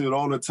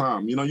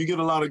 You know, you get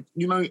a lot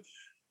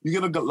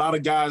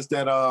of guys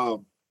that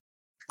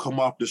come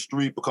off the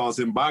street, because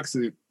in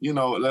boxing, you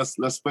know,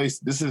 let's face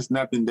it, this is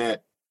nothing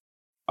that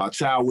a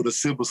child with a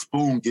silver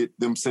spoon get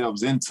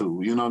themselves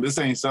into. You know, this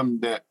ain't something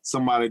that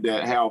somebody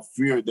that have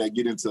fear that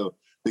get into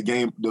the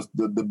game,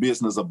 the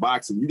business of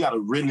boxing. You got to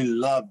really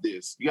love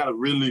this. You got to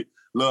really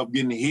love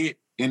getting hit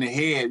in the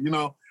head, you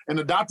know. And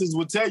the doctors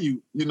will tell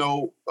you, you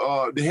know,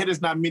 the head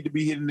is not meant to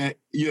be hit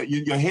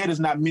your head is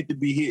not meant to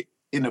be hit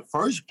in the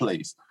first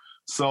place.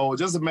 So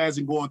just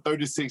imagine going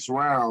 36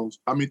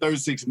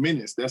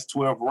 minutes. That's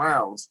 12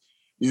 rounds,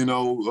 you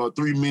know,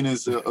 3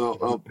 minutes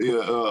of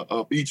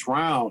each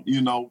round,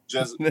 you know,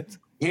 just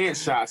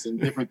headshots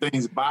and different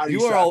things, body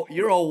shots.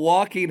 You're a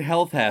walking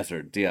health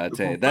hazard,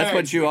 Deontay. That's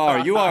what you are.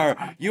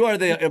 You are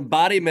the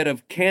embodiment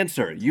of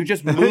cancer. You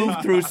just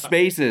move through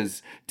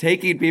spaces,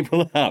 taking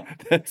people out.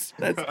 That's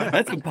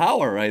some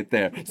power right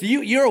there. So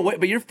you're aware,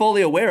 but you're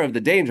fully aware of the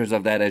dangers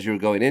of that as you're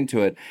going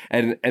into it.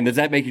 And does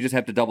that make you just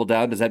have to double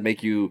down? Does that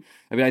make you?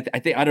 I mean, I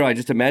think I don't know. I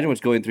just imagine what's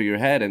going through your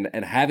head, and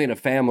having a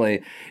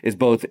family is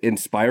both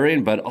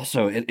inspiring, but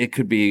also it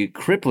could be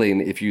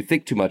crippling if you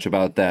think too much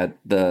about that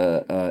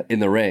in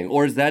the ring.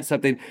 Or is that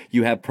something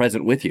you have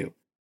present with you?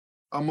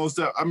 Almost.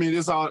 I mean,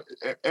 it's all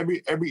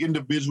every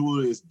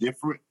individual is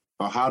different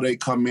on how they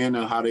come in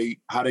and how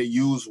they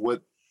use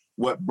what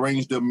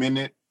brings them in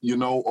it, you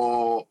know,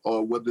 or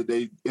whether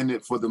they in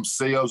it for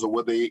themselves or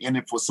whether they in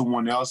it for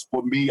someone else.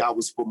 For me, I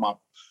was for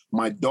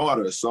my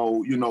daughter.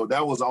 So, you know,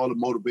 that was all the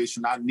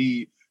motivation I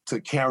need to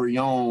carry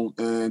on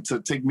and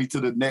to take me to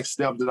the next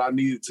step that I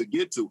needed to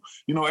get to.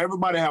 You know,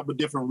 everybody have a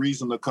different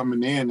reason of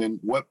coming in and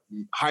what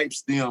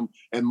hypes them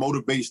and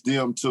motivates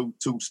them to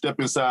step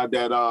inside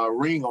that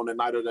ring on the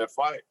night of that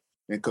fight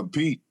and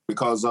compete.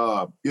 Because,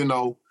 you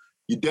know,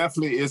 you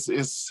definitely,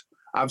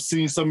 I've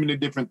seen so many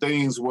different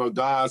things where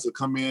guys will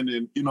come in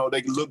and, you know,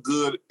 they can look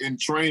good in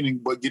training,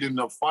 but get in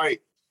a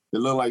fight, they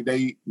look like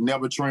they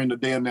never trained a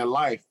day in their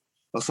life.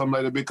 or something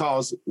like that.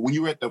 Because when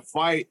you're at the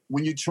fight,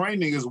 when you're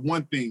training is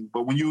one thing,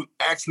 but when you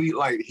actually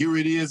like, here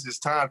it is, it's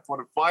time for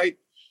the fight.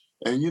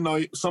 And, you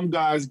know, some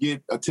guys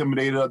get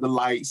intimidated of the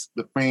lights,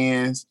 the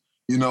fans,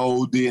 you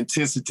know, the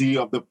intensity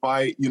of the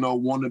fight, you know,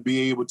 want to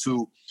be able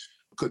to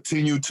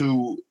continue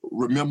to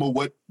remember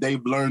what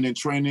they've learned in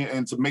training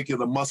and to make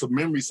it a muscle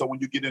memory. So when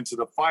you get into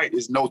the fight,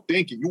 it's no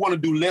thinking. You want to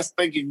do less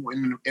thinking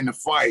in the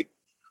fight.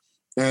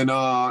 And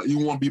you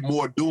want to be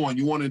more doing.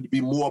 You want it to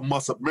be more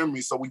muscle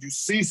memory. So when you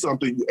see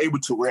something, you're able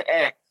to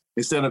react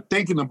instead of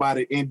thinking about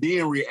it and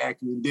then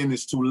reacting, and then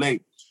it's too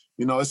late.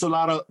 You know, it's a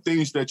lot of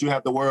things that you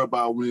have to worry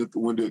about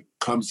when it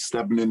comes to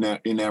stepping in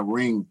that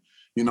ring.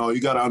 You know,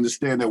 you got to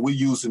understand that we're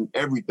using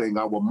everything,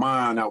 our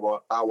mind,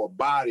 our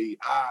body,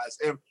 eyes,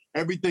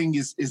 everything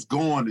is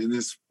going and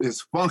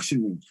is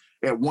functioning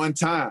at one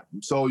time.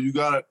 So you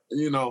got to,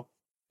 you know,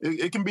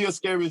 it can be a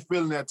scary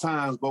feeling at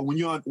times, but when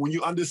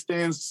you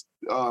understand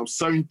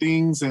certain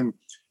things and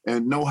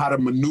know how to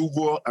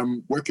maneuver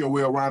and work your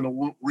way around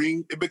the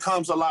ring, it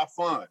becomes a lot of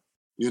fun.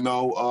 You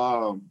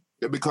know,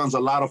 it becomes a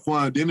lot of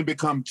fun. Then it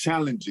becomes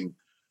challenging.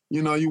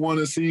 You know, you want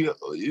to see,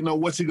 you know,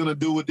 what you're going to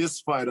do with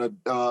this fighter,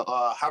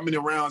 how many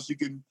rounds you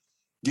can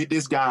get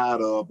this guy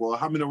out of, or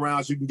how many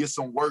rounds you can get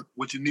some work,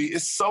 what you need.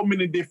 It's so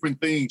many different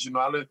things, you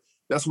know.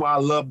 That's why I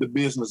love the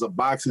business of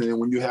boxing. And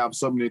when you have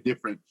so many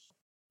different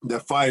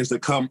fighters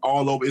that come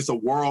all over, it's a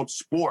world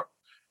sport.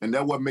 And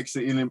that's what makes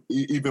it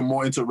even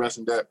more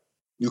interesting, that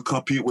you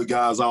compete with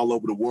guys all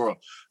over the world.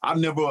 I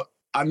never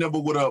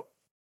would have,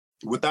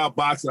 without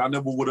boxing, I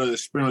never would have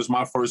experienced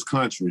my first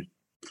country.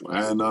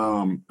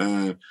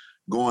 And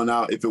going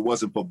out, if it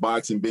wasn't for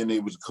boxing, being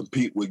able to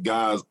compete with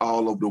guys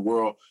all over the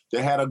world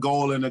that had a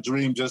goal and a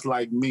dream just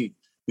like me,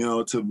 you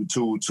know,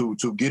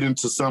 to get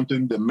into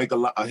something that make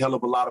a hell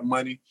of a lot of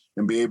money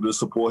and be able to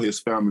support his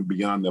family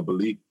beyond their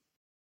belief.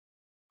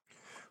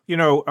 You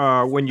know,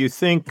 when you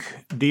think,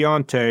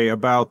 Deontay,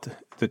 about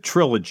the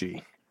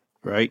trilogy,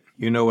 right?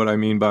 You know what I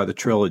mean by the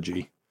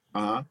trilogy.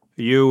 Uh-huh.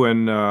 You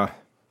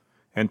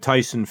and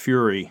Tyson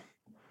Fury.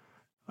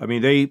 I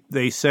mean,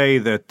 they say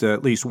that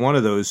at least one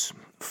of those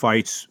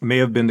fights may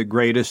have been the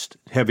greatest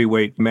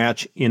heavyweight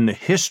match in the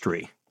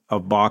history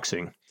of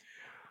boxing.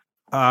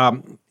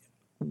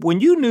 When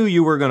you knew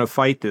you were going to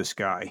fight this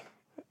guy,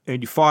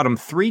 and you fought him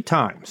 3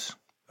 times,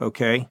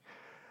 okay?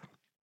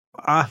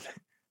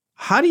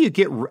 How do you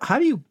get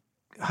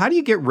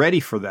ready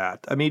for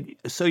that? I mean,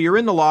 so you're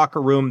in the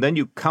locker room, then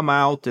you come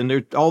out, and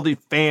there's all the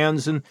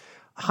fans, and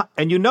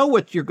you know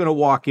what you're going to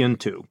walk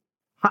into.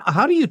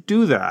 How do you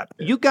do that?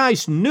 You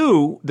guys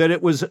knew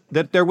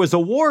that there was a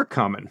war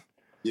coming.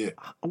 Yeah.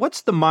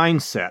 What's the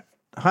mindset?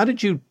 How do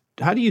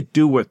you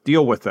deal with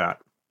that?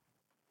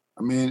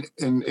 I mean,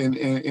 in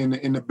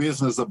the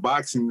business of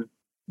boxing,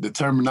 the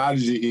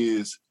terminology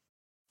is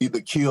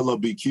either kill or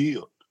be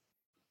killed.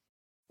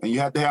 And you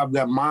have to have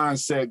that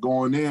mindset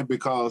going in,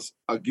 because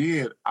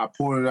again, I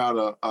pointed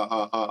out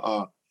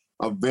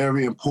a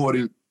very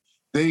important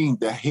thing.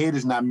 The head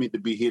is not meant to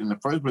be hit in the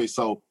first place.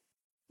 So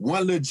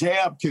one little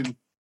jab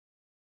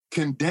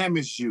can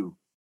damage you.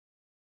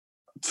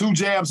 2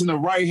 jabs in the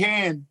right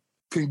hand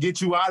can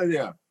get you out of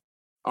there.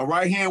 A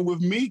right hand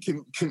with me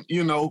can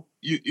you know,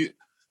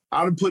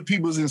 I would put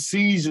people in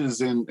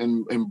seizures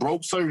and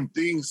broke certain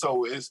things.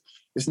 So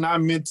it's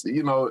not meant to,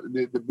 you know,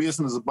 the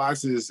business of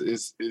boxing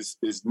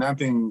is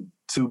nothing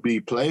to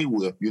be played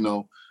with, you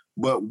know.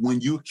 But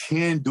when you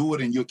can do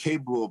it and you're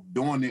capable of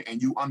doing it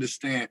and you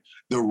understand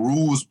the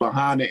rules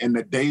behind it and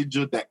the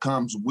danger that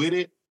comes with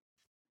it,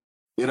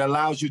 it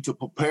allows you to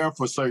prepare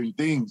for certain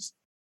things.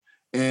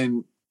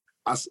 And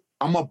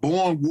I'm a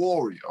born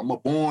warrior. I'm a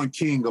born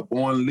king, a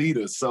born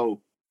leader.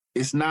 So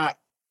it's not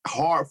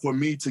hard for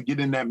me to get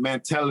in that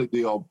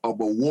mentality of a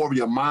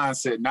warrior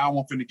mindset. Now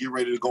I'm finna get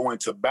ready to go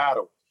into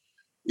battle.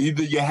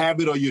 Either you have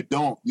it or you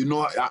don't. You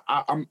know,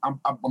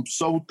 I'm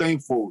so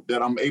thankful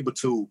that I'm able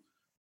to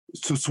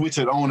switch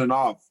it on and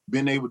off,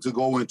 being able to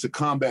go into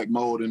combat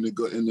mode and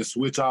to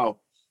switch off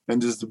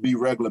and just to be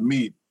regular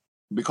me,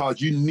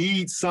 because you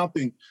need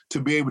something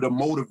to be able to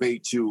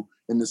motivate you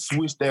and to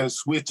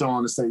switch on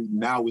and say,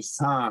 now it's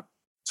time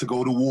to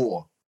go to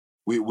war.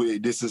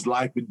 This is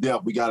life and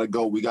death. We got to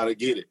go. We got to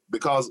get it.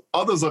 Because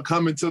others are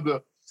coming to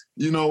the,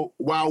 you know,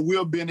 while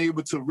we're being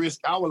able to risk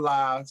our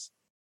lives,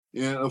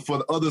 you know, for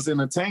the others'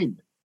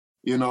 entertainment.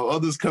 You know,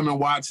 others come and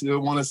watch. They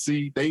want to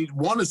see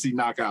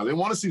knockouts. They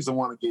want to see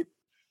someone get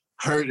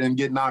hurt and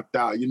get knocked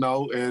out, you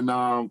know. And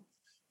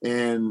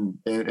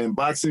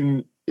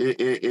boxing,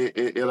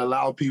 it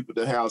allowed people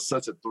to have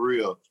such a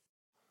thrill.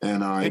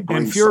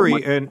 And Fury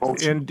so and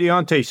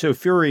Deontay, so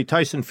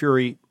Tyson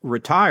Fury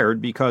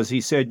retired because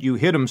he said you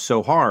hit him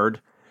so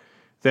hard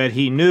that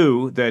he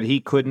knew that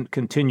he couldn't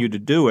continue to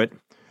do it.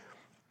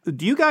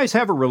 Do you guys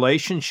have a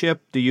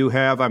relationship?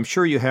 I'm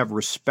sure you have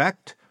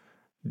respect.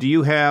 Do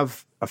you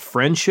have a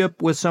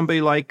friendship with somebody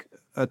like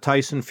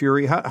Tyson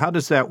Fury? How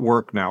does that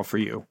work now for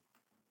you?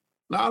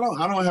 No, I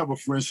don't have a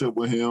friendship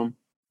with him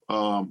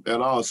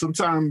at all.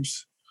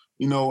 Sometimes,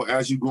 you know,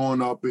 as you're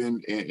growing up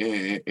in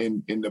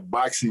the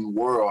boxing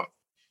world,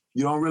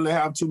 you don't really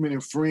have too many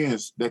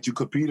friends that you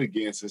compete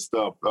against and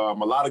stuff. A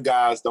lot of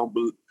guys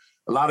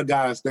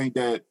think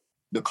that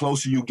the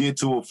closer you get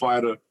to a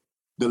fighter,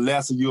 the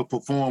lesser you'll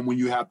perform when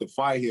you have to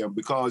fight him,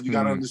 because you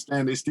got to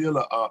understand it's still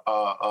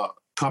a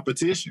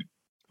competition.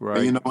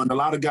 Right. And, and a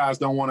lot of guys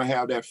don't want to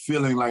have that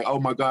feeling like, oh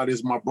my God,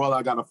 it's my brother,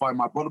 I got to fight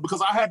my brother,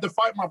 because I had to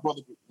fight my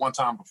brother one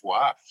time before.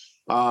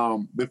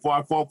 Before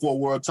I fought for a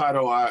world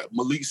title,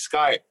 Malik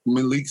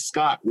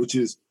Scott, which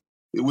is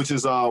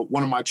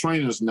one of my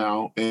trainers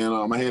now, and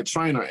I'm a head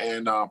trainer,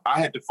 and I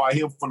had to fight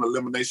him for an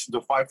elimination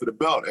to fight for the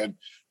belt, and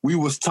we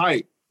was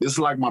tight. It's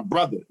like my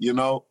brother,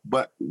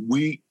 but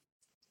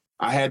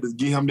I had to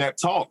give him that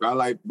talk. I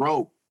like,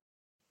 bro,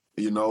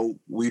 we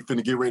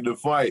finna get ready to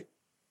fight.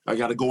 I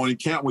got to go in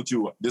camp with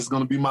you. This is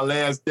going to be my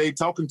last day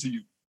talking to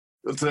you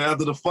until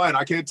after the fight.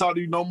 I can't talk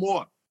to you no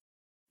more,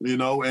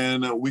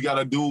 and we got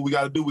to do what we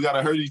got to do. We got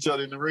to hurt each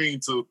other in the ring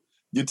to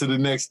get to the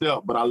next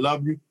step. But I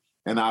love you,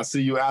 and I'll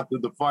see you after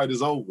the fight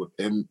is over.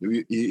 And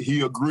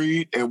he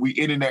agreed, and we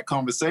ended that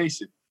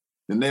conversation.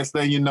 The next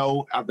thing you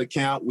know, after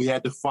camp, we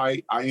had to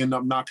fight. I ended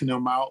up knocking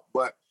him out,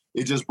 but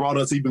it just brought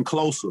us even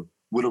closer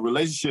with a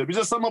relationship. It's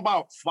just something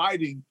about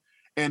fighting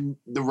and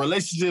the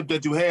relationship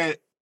that you had.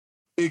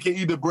 It can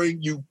either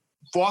bring you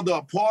farther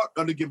apart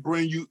or it can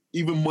bring you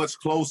even much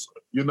closer,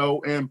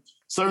 and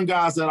certain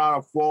guys that I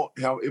have fought,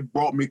 it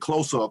brought me a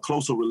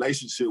closer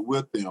relationship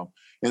with them.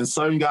 And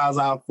certain guys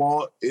I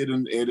fought, it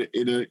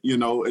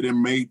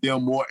made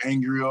them more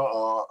angrier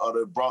or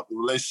it brought the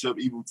relationship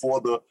even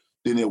further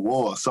than it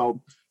was.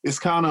 So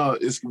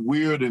it's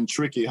weird and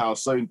tricky how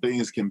certain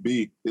things can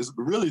be. It's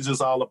really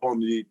just all up on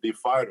the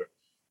fighter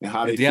and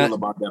how they feel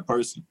about that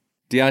person.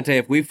 Deontay,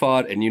 if we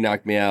fought and you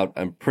knocked me out,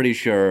 I'm pretty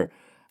sure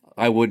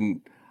I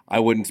wouldn't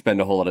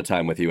spend a whole lot of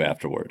time with you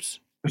afterwards.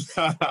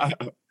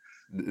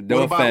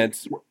 No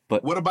offense,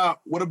 but what about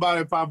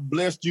if I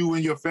blessed you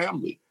and your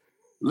family?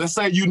 Let's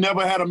say you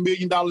never had $1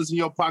 million in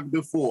your pocket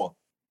before,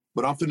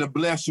 but I'm finna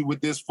bless you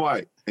with this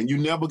fight, and you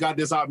never got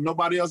this out.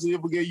 Nobody else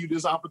ever gave you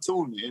this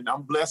opportunity, and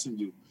I'm blessing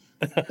you.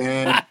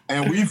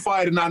 And we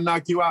fight, and I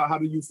knock you out. How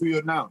do you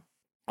feel now?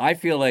 I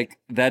feel like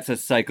that's a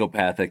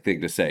psychopathic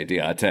thing to say,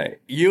 Deontay.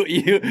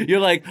 You're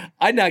like,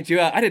 I knocked you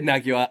out. I didn't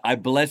knock you out. I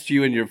blessed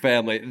you and your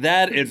family.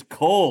 That is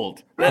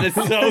cold. That is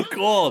so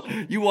cold.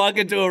 You walk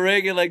into a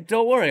ring and like,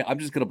 don't worry. I'm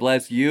just going to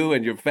bless you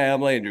and your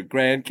family and your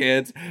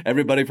grandkids,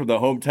 everybody from the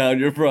hometown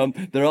you're from.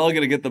 They're all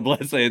going to get the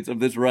blessings of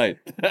this right.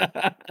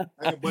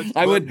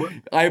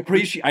 I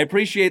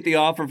appreciate the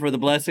offer for the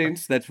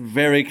blessings. That's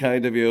very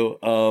kind of you.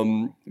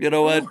 You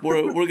know what?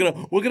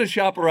 We're gonna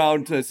shop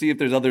around to see if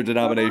there's other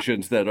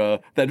denominations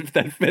that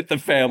fit the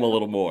fam a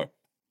little more.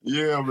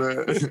 Yeah,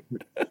 man.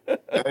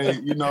 Hey,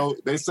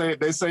 they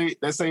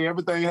say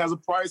everything has a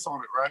price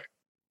on it, right?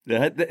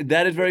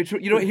 That is very true.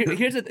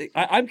 Here's the thing.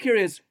 I'm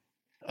curious.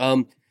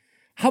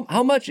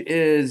 How much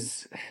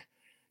is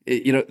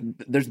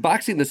there's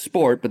boxing the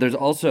sport, but there's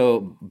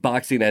also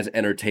boxing as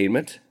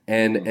entertainment,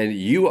 and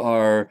you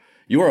are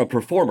a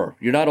performer.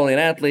 You're not only an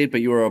athlete,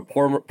 but you are a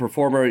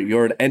performer.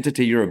 You're an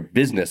entity. You're a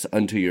business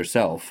unto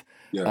yourself.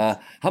 Yes.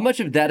 How much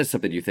of that is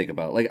something you think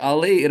about? Like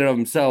Ali in and of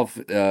himself,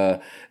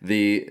 the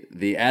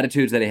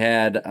attitudes that he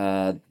had,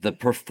 the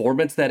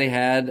performance that he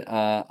had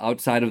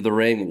outside of the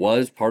ring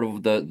was part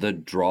of the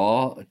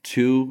draw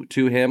to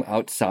him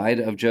outside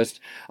of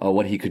just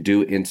what he could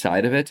do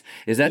inside of it.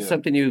 Is that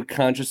something you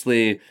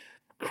consciously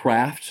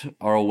craft,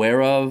 are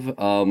aware of,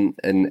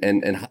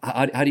 and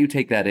how do you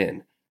take that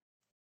in?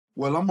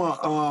 Well,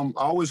 I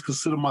always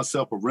consider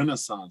myself a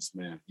Renaissance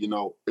man.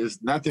 It's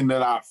nothing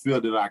that I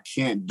feel that I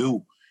can't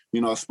do.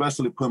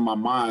 Especially putting my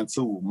mind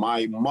to.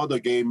 My mother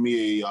gave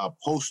me a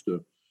poster.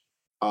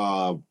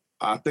 I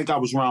think I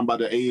was around by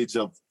the age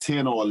of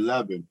 10 or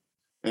 11.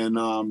 And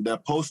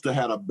that poster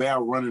had a bear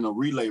running a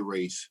relay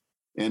race.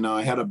 And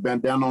had a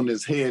bandana on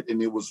his head,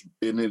 and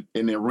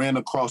it ran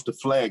across the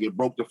flag. It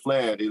broke the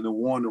flag, and it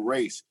won the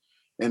race.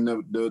 And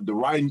the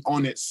writing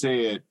on it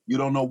said, "You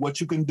don't know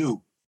what you can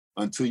do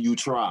until you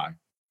try."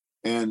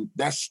 And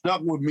that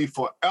stuck with me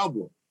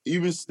forever.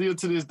 Even still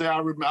to this day,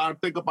 I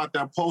think about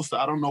that poster.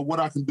 I don't know what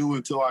I can do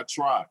until I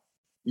try,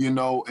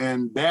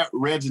 and that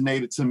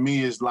resonated to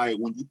me. Is like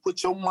when you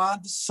put your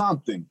mind to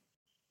something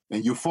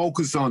and you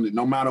focus on it,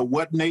 no matter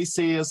what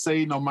naysayers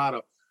say, no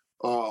matter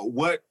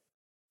what,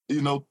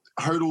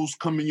 hurdles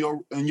come in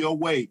your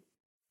way,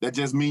 that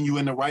just mean you're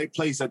in the right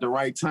place at the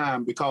right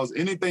time, because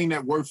anything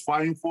that worth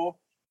fighting for,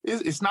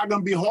 it's not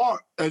going to be hard.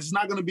 It's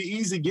not going to be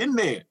easy getting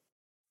there.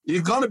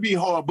 It's going to be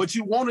hard, but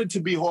you want it to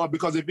be hard,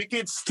 because if it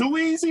gets too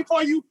easy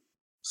for you,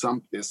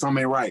 something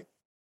ain't right.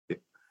 It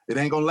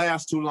ain't going to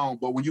last too long.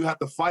 But when you have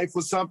to fight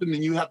for something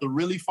and you have to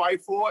really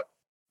fight for it,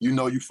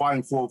 you're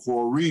fighting for it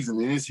for a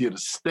reason, and it's here to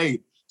stay.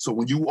 So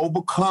when you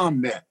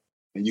overcome that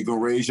and you can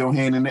raise your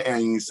hand in the air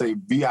and you say,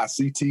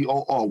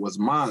 VICTOR was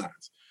mine,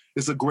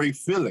 it's a great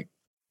feeling,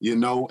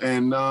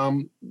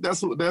 and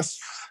that's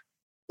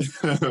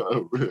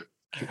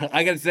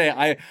I gotta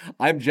say,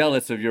 I'm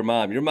jealous of your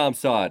mom. Your mom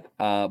saw it.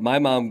 My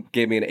mom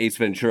gave me an Ace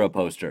Ventura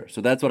poster,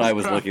 so that's what I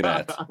was looking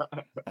at.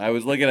 I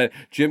was looking at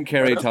Jim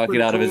Carrey That's talking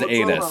pretty out of his cool,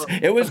 anus. too.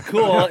 It was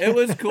cool. It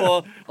was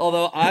cool.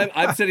 Although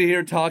I'm sitting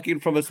here talking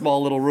from a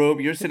small little room.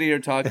 You're sitting here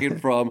talking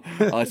from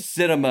a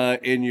cinema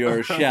in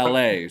your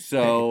chalet.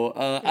 So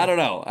I don't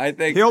know. I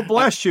think He'll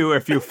bless you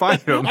if you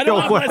fight him. I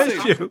don't He'll want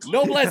bless you. blessings.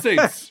 No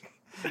blessings.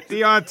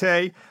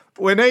 Deontay,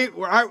 when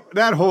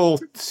that whole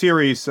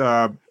series,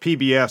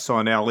 PBS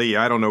on LE,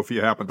 I don't know if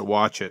you happen to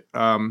watch it,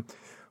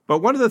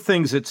 but one of the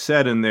things that's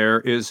said in there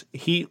is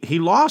he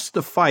lost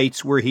the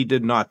fights where he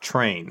did not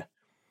train.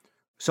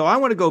 So I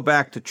want to go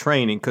back to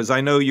training because I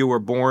know you were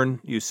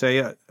born, you say,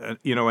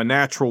 a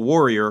natural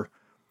warrior,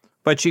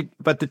 but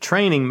the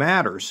training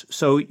matters.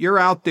 So you're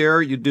out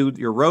there, you do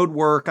your road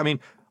work. I mean,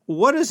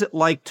 what is it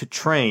like to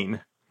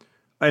train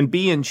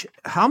and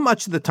how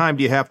much of the time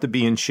do you have to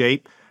be in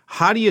shape?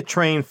 How do you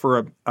train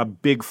for a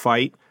big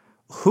fight?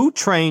 Who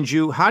trains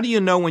you? How do you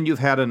know when you've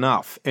had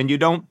enough and you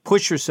don't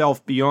push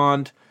yourself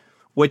beyond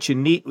what you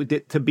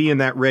need to be in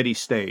that ready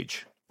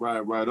stage?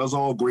 Right. Those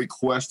are all great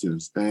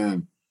questions,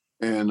 and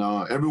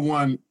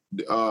everyone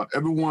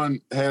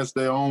has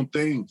their own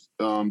things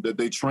that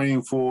they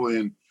train for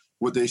and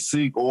what they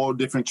seek. All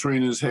different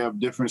trainers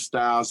have different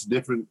styles,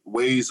 different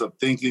ways of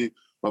thinking,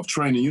 of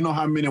training. You know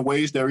how many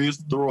ways there is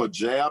to throw a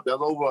jab? There's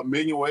over 1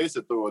 million ways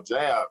to throw a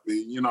jab.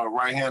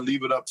 Right hand,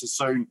 leave it up to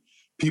certain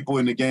people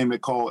in the game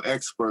that call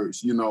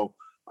experts. I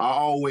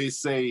always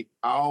say,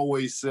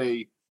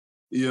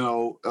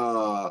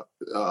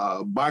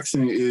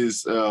 boxing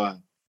is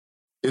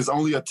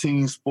only a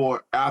team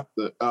sport on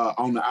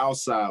the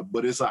outside,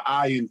 but it's an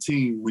iron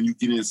team when you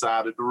get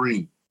inside of the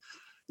ring.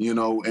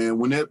 And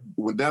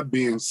with that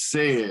being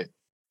said,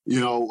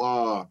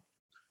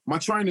 my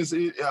trainers,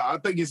 I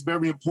think it's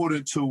very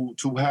important to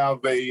have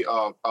a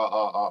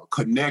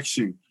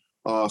connection,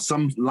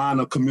 some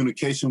line of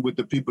communication with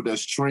the people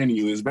that's training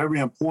you. It's very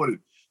important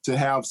to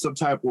have some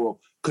type of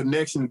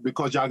connection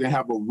because y'all can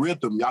have a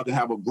rhythm, y'all can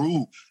have a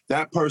groove.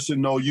 That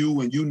person know you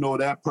and you know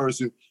that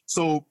person.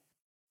 So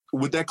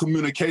with that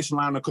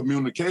line of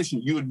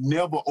communication, you're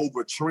never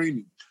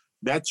overtraining.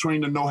 That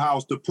trainer know how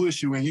to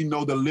push you and he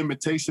know the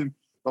limitation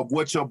of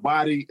what your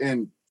body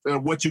and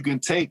what you can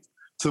take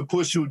to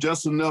push you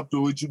just enough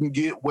to what you can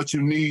get what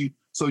you need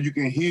so you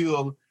can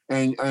heal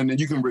and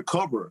you can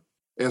recover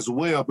as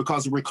well,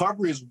 because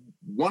recovery is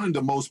one of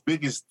the most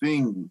biggest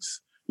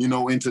things,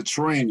 into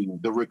training,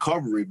 the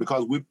recovery,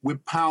 because we're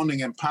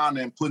pounding and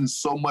putting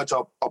so much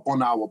up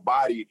on our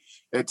body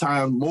at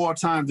times, more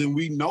times than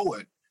we know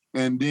it.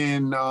 And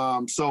then,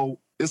 so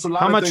it's a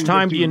lot of things. How much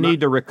time do you need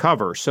to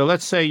recover? So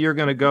let's say you're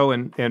going to go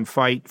and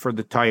fight for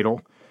the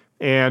title.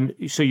 And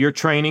so you're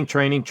training.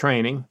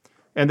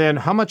 And then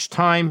how much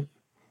time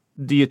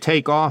do you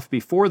take off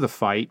before the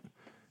fight?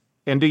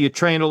 And do you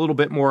train a little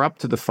bit more up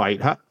to the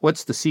fight?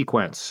 What's the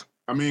sequence?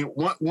 I mean,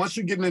 once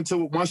you get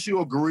into it, once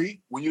you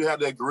agree, when you have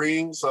the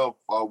agreeings of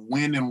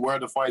when and where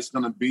the fight's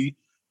going to be,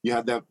 you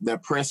have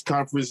that press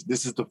conference,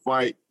 this is the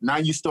fight. Now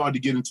you start to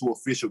get into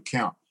official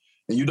count.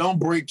 And you don't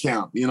break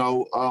count.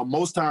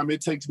 Most time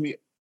it takes me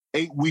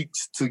 8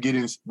 weeks to get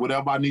in,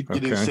 whatever I need to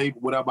get in shape,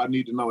 whatever I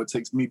need to know, it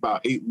takes me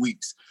about 8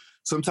 weeks.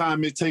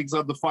 Sometimes it takes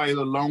other fighters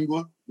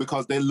longer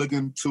because they're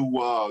looking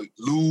to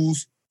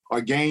lose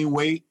or gain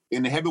weight.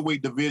 In the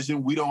heavyweight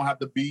division, we don't have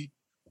to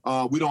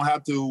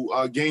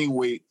gain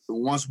weight.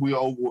 Once we're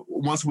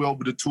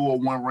over the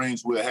 201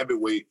 range, we're a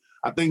heavyweight.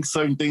 I think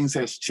certain things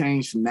has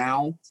changed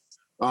now.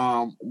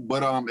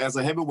 But as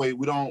a heavyweight,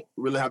 we don't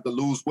really have to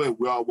lose weight.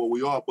 We are what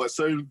we are. But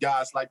certain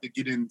guys like to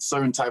get in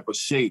certain type of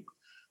shape,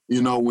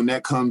 when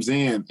that comes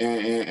in.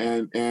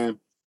 And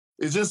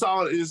it's just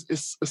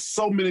it's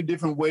so many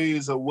different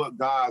ways of what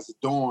guys are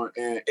doing.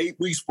 And 8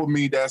 weeks for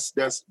me, that's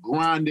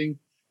grinding,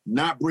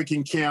 not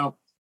breaking count,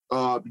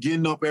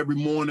 getting up every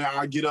morning.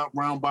 I get up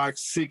around by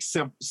 6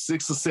 or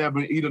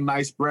 7, eat a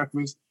nice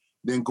breakfast,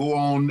 then go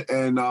on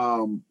and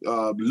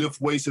lift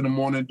weights in the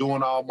morning,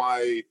 doing all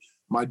my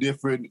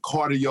different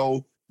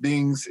cardio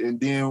things. And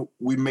then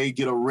we may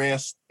get a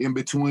rest in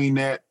between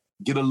that,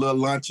 get a little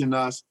lunch in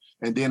us.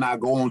 And then I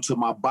go on to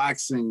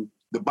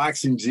the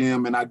boxing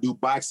gym, and I do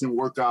boxing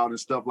workout and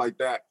stuff like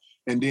that.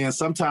 And then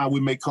sometimes we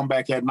may come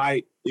back at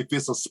night. If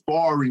it's a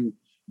sparring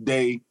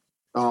day,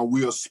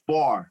 we'll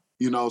spar.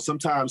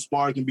 Sometimes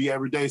sparring can be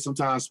every day.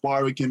 Sometimes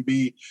sparring can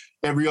be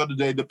every other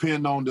day,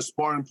 depending on the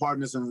sparring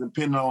partners and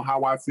depending on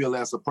how I feel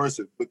as a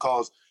person.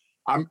 Because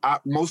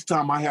most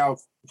time I have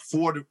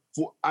 3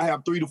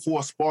 to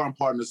 4 sparring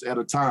partners at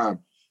a time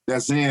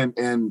that's in,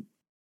 and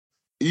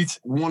each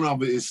one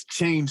of it is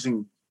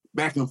changing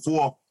back and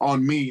forth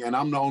on me, and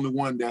I'm the only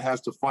one that has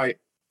to fight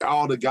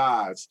all the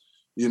guys,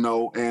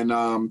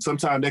 and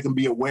sometimes there can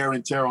be a wear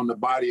and tear on the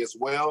body as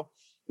well.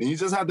 And you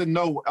just have to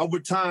know over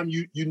time,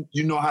 you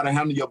know how to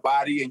handle your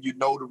body, and you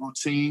know the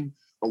routine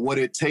of what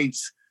it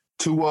takes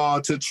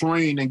to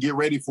train and get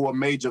ready for a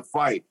major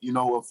fight.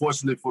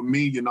 Unfortunately for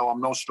me,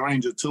 I'm no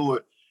stranger to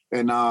it.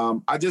 And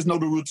I just know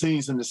the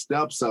routines and the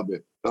steps of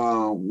it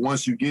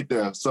once you get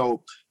there.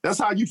 So that's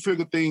how you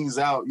figure things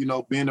out,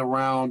 being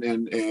around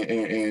and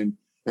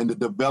the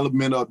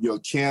development of your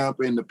camp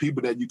and the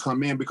people that you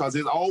come in, because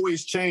it's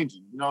always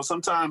changing.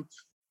 Sometimes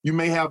you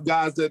may have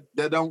guys that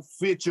don't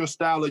fit your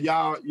style, or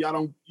y'all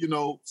don't,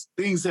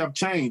 things have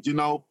changed.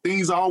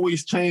 Things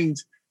always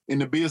change in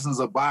the business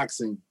of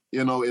boxing,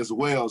 as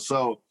well.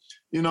 So,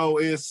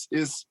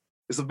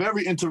 it's a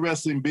very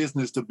interesting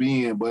business to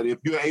be in. But if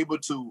you're able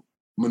to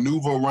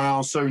maneuver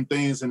around certain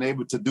things and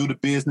able to do the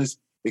business,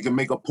 it can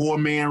make a poor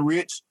man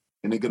rich,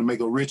 and it can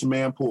make a rich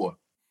man poor.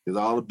 It's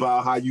all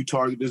about how you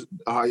target this,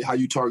 how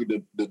you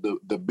target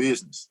the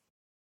business.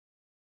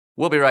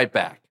 We'll be right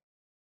back.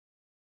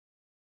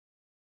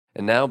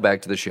 And now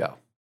back to the show.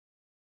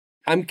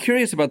 I'm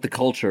curious about the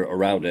culture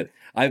around it.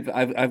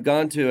 I've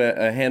gone to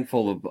a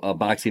handful of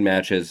boxing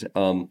matches,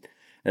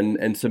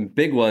 and some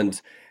big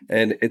ones,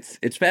 and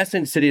it's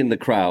fascinating sitting in the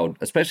crowd,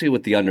 especially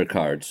with the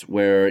undercards,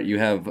 where you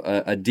have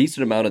a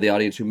decent amount of the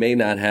audience who may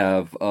not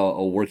have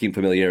a working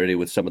familiarity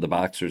with some of the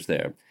boxers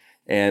there,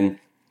 and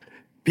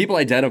people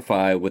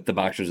identify with the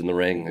boxers in the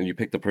ring, and you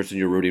pick the person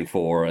you're rooting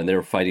for, and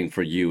they're fighting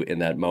for you in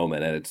that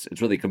moment, and it's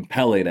really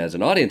compelling as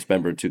an audience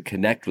member to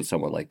connect with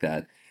someone like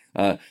that.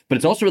 But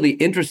it's also really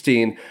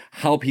interesting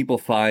how people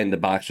find the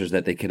boxers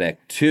that they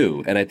connect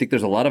to. And I think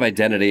there's a lot of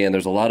identity and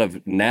there's a lot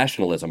of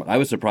nationalism. I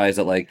was surprised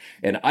that like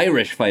an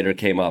Irish fighter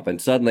came up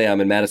and suddenly I'm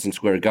in Madison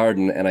Square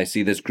Garden and I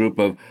see this group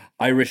of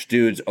Irish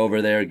dudes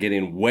over there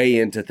getting way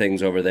into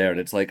things over there. And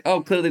it's like,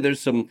 oh, clearly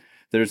there's some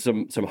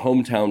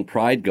hometown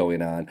pride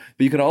going on.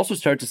 But you can also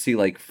start to see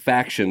like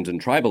factions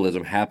and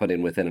tribalism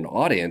happening within an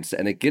audience.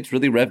 And it gets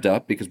really revved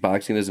up because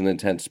boxing is an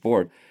intense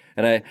sport.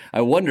 And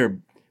I wonder,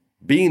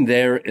 being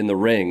there in the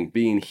ring,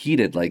 being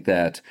heated like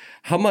that,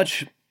 how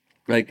much,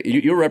 like,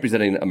 you're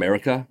representing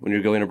America when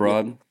you're going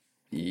abroad,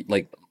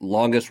 like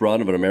longest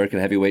run of an American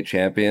heavyweight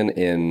champion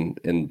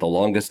in the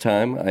longest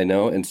time, I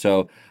know. And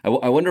so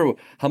I wonder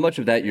how much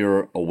of that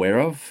you're aware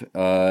of.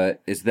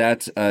 Is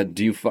that,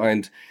 do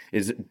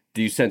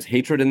you sense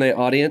hatred in the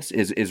audience?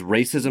 Is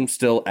racism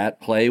still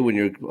at play when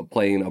you're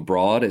playing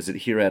abroad? Is it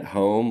here at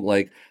home?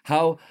 Like,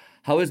 how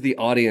is the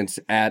audience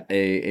at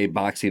a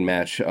boxing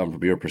match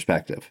from your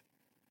perspective?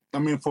 I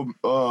mean, from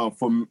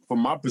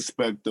my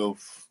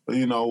perspective,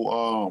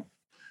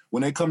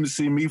 when they come to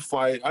see me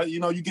fight,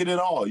 you get it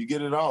all. You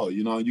get it all.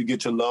 You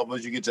get your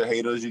lovers, you get your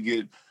haters, you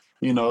get,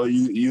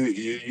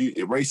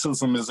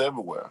 racism is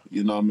everywhere.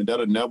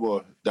 That'll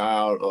never die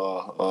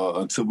out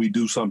until we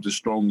do something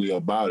strongly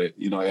about it,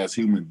 as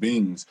human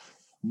beings.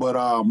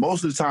 But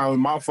most of the time in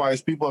my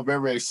fights, people are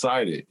very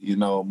excited,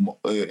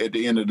 at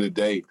the end of the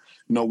day,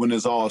 when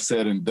it's all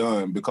said and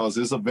done, because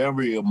it's a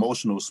very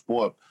emotional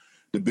sport.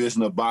 The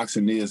business of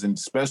boxing is, and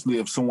especially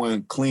if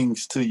someone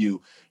clings to you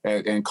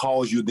and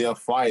calls you their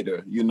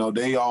fighter,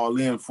 they all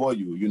in for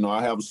you.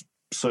 I have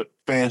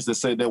fans that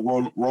say they're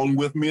rolling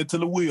with me until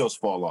the wheels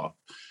fall off.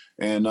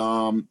 And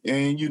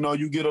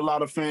you get a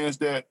lot of fans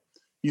that,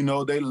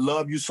 they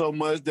love you so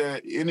much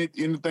that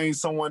anything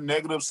someone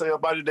negative say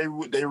about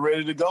it, they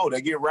ready to go.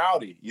 They get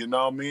rowdy.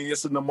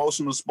 It's an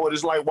emotional sport.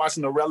 It's like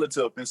watching a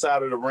relative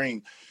inside of the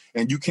ring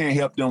and you can't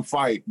help them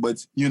fight,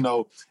 but, and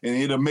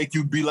it'll make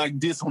you be like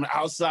this on the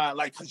outside,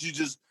 like, cause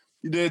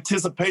the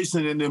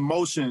anticipation and the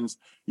emotions,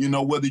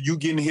 whether you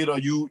getting hit or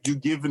you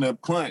giving a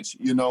punch,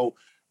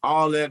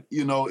 all that,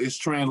 is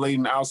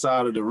translating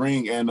outside of the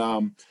ring.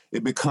 And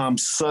it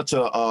becomes such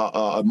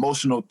a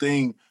emotional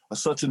thing,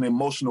 such an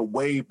emotional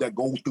wave that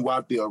goes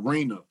throughout the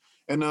arena.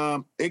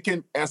 And it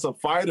can, as a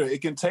fighter,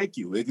 it can take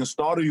you. It can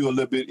startle you a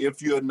little bit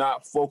if you're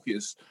not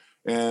focused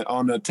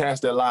on the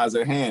task that lies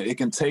at hand. It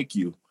can take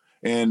you.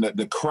 And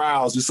the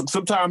crowds,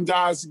 sometimes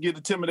guys get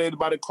intimidated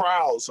by the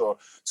crowds, or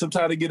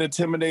sometimes they get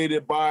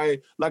intimidated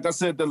by, like I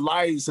said, the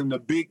lights and the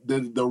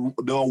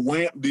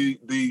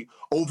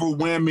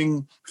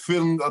overwhelming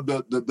feeling of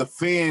the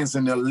fans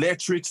and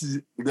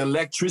the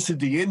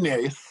electricity in there.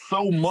 It's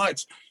so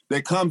much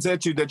that comes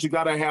at you that you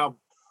got to have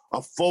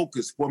a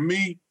focus. For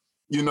me,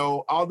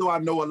 although I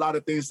know a lot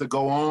of things that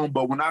go on,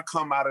 but when I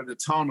come out of the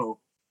tunnel,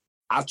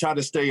 I try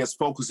to stay as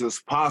focused as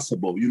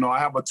possible. I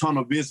have a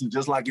tunnel vision,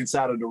 just like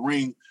inside of the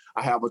ring.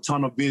 I have a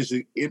tunnel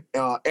vision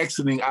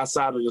exiting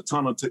outside of the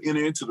tunnel to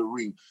enter into the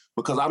ring,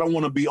 because I don't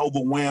want to be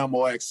overwhelmed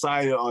or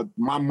excited or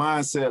my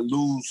mindset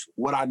lose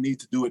what I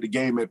need to do at the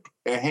game at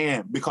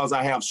hand, because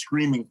I have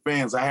screaming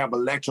fans. I have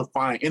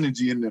electrifying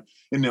energy in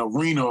the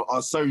arena,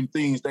 or certain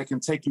things that can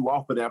take you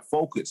off of that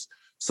focus.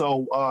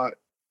 So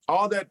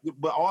all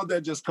that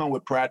just come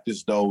with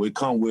practice, though. It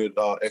come with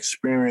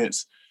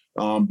experience.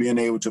 Being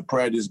able to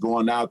practice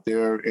going out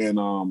there, and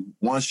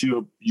once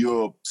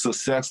you're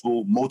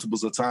successful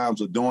multiples of times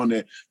of doing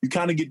it, you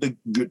kind of get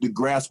the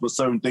grasp of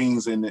certain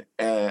things, and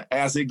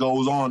as it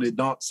goes on, it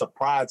don't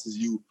surprises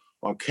you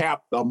or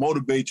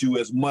motivate you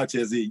as much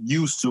as it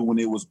used to when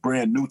it was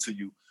brand new to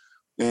you.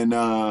 And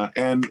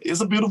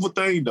it's a beautiful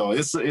thing, though.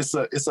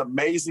 It's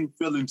amazing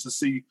feeling to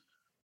see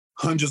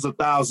hundreds of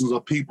thousands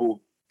of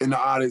people in the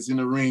audience in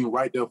the ring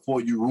right there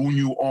for you, rooting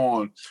you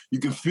on. You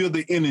can feel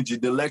the energy,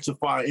 the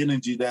electrifying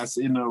energy that's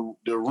in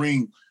the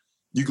ring.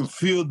 You can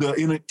feel the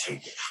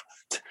energy.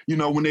 You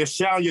know, when they're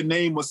shouting your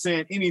name or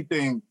saying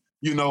anything,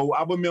 you know,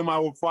 I remember I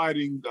was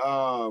fighting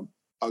a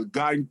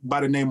guy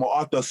by the name of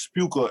Arthur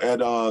Spuker at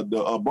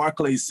the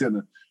Barclays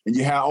Center, and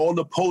you had all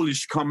the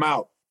Polish come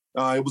out.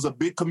 It was a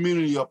big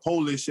community of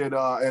Polish in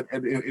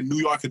New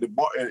York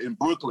in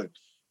Brooklyn,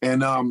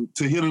 and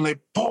to hear them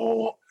like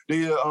Paul,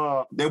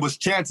 they was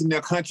chanting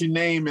their country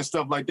name and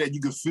stuff like that.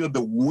 You could feel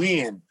the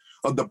wind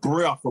of the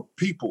breath of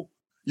people.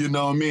 You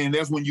know what I mean?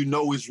 That's when you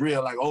know it's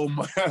real. Like, oh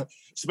my,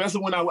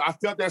 especially when I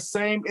felt that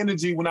same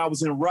energy when I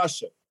was in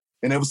Russia,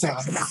 and they was saying,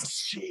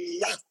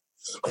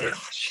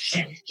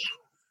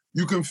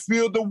 you can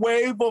feel the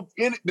wave of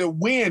the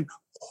wind.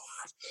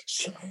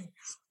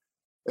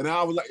 And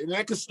I was like, and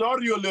that could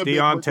startle you a little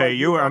Deontay,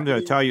 bit. I'm going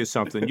to tell you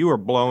something. You are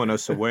blowing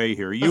us away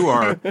here. You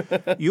are,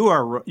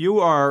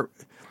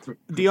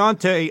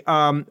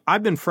 Deontay.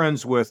 I've been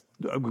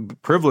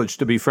privileged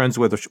to be friends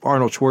with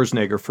Arnold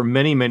Schwarzenegger for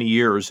many, many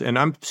years, and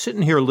I'm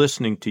sitting here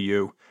listening to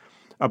you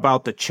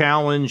about the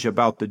challenge,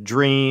 about the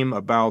dream,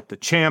 about the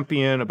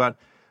champion.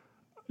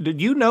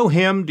 Did you know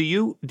him? Do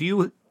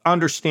you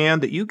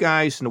understand that you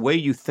guys and the way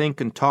you think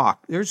and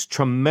talk, there's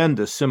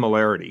tremendous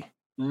similarity?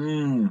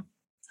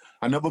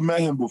 I never met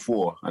him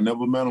before. I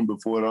never met him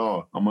before at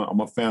all. I'm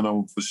a fan of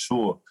him for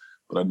sure,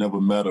 but I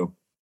never met him.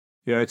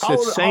 Yeah, it's the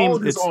same. How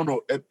old is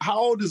Arnold? How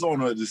old is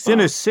Arnold at this He's time? in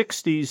his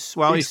 60s.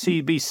 Well,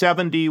 he'd be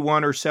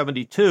 71 or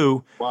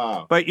 72.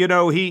 Wow. But, you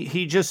know,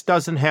 he just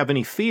doesn't have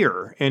any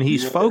fear, and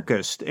he's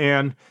focused,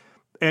 and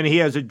he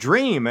has a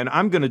dream, and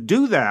I'm going to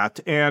do that.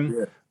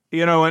 And,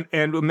 you know,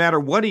 and no matter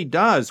what he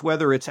does,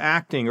 whether it's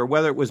acting or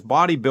whether it was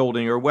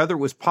bodybuilding or whether it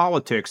was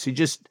politics,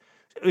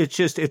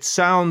 it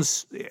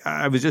sounds,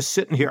 I was just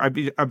sitting here,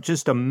 I'm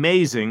just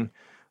amazing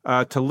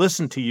to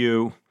listen to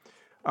you.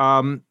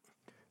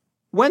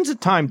 When's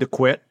it time to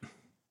quit?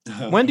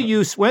 When do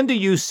you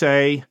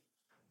say,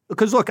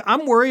 because look,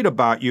 I'm worried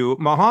about you.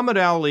 Muhammad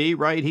Ali,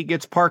 right? He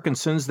gets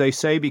Parkinson's, they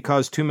say,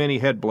 because too many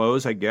head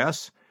blows, I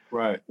guess.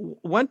 Right.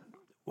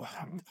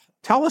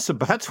 Tell us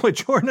about, that's what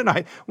Jordan and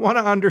I want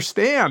to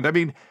understand. I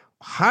mean,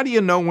 how do you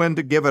know when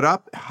to give it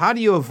up? How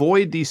do you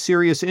avoid these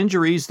serious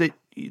injuries that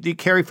you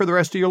carry for the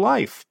rest of your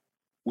life?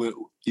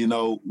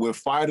 With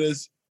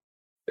fighters,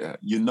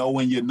 you know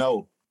when you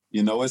know.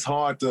 You know, it's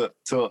hard to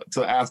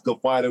ask a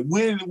fighter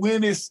when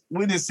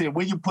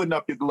you're putting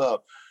up your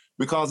glove,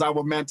 because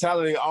our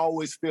mentality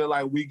always feel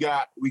like we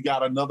got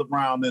another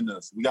round in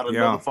us, we got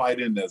another fight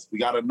in us, we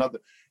got another.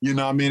 You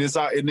know what I mean?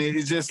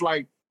 It's just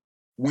like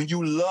when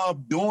you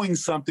love doing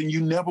something, you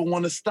never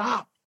want to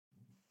stop.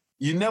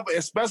 You never,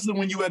 especially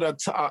when you're at a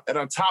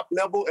top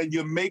level and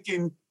you're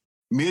making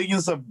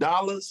millions of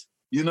dollars.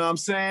 You know what I'm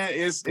saying?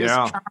 It's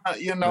kind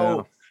of, you know.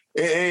 Yeah.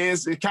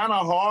 It's kind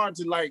of hard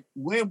to like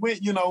when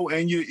you know,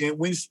 and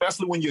when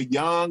especially when you're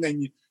young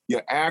and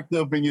you're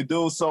active and you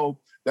do so.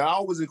 There's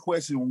always a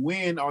question: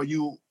 when are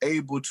you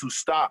able to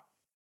stop?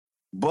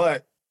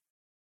 But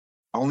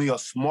only a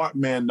smart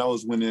man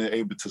knows when they're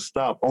able to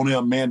stop. Only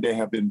a man that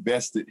have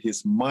invested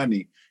his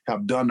money,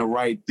 have done the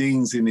right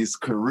things in his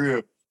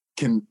career,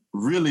 can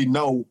really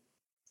know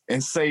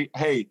and say,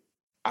 "Hey,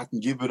 I can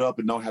give it up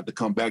and don't have to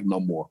come back no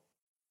more."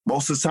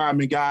 Most of the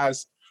time, and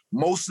guys,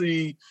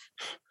 mostly.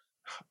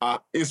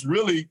 It's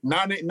really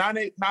 90, not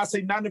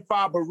say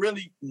 95, but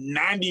really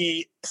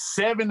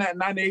 97 at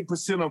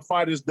 98% of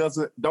fighters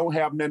don't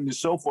have nothing to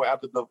show for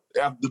after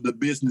the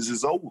business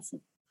is over for.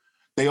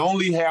 They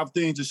only have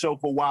things to show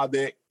for while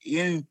they're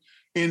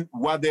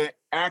while they're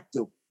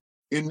active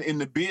in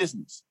the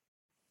business.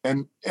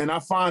 And I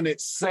find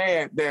it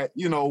sad that,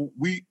 you know,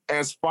 we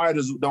as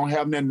fighters don't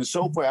have nothing to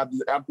show for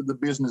after the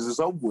business is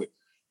over with.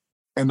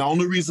 And the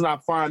only reason I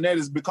find that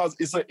is because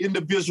it's an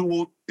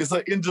individual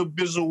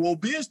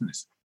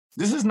business.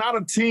 This is not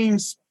a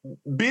team's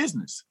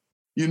business.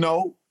 You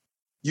know,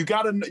 you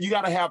gotta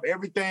have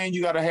everything.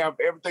 You gotta have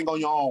everything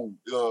on your own.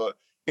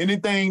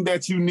 Anything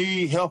that you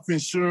need, health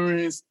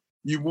insurance,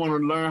 you want to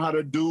learn how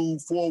to do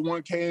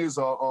 401ks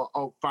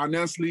or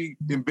financially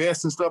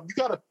invest and stuff. You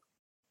gotta,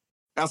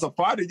 as a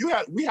fighter,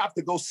 we have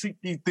to go seek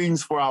these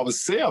things for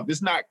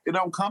ourselves. It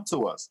don't come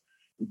to us.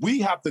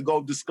 We have to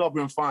go discover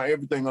and find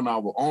everything on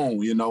our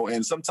own, you know.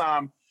 And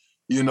sometimes,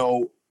 you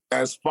know,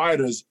 as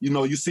fighters, you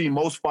know, you see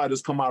most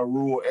fighters come out of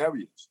rural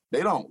areas.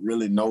 They don't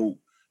really know,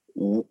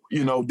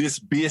 you know, this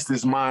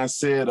business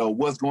mindset or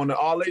what's going on.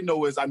 All they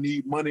know is I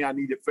need money, I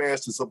need it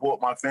fast to support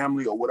my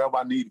family or whatever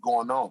I need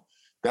going on.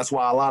 That's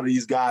why a lot of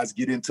these guys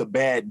get into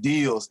bad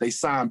deals. They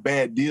sign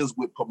bad deals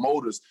with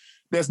promoters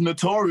that's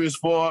notorious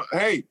for,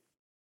 hey,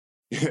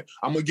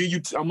 I'm gonna make you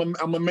 10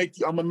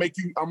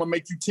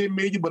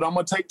 million, but I'm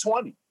gonna take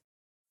 20.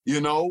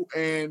 You know,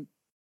 and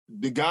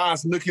the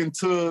guys looking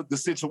to the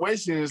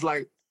situation is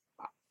like,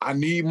 I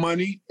need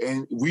money,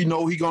 and we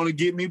know he's gonna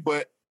get me,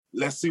 but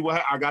let's see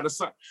what I gotta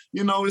sign.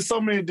 You know, it's so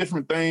many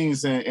different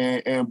things,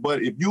 and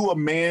but if you a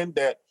man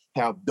that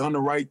have done the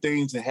right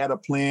things and had a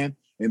plan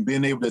and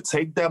been able to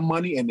take that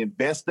money and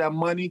invest that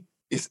money,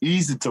 it's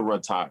easy to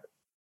retire.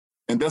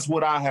 And that's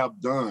what I have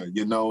done,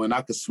 you know, and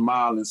I could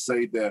smile and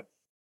say that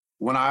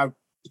when I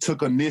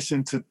took a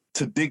mission to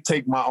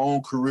dictate my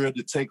own career,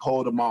 to take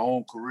hold of my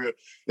own career,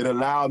 it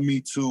allowed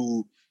me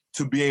to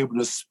be able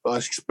to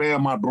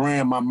expand my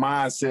brand, my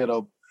mindset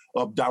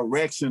of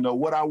direction of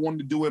what I wanted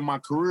to do in my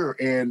career.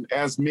 And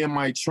as me and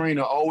my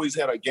trainer always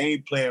had a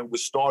game plan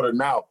with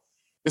starting out,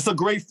 it's a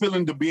great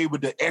feeling to be able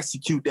to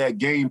execute that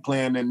game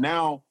plan. And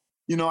now,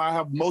 you know, I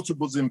have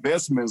multiple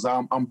investments.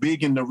 I'm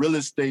big in the real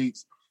estate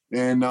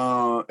and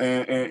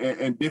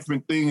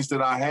different things that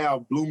I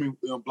have blooming,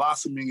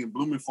 blossoming and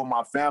blooming for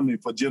my family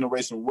for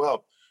generational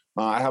wealth.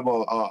 I have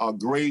a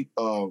great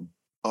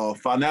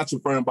financial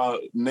firm by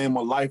the name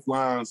of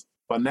Lifelines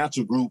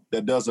Financial Group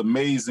that does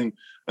amazing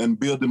in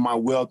building my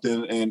wealth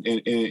and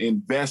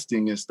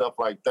investing and stuff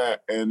like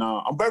that. And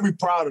I'm very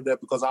proud of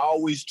that because I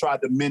always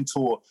tried to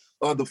mentor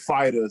other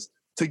fighters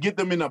to get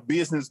them in a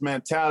business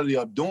mentality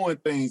of doing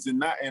things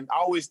and I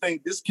always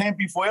think this can't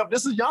be forever.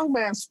 This is a young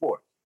man's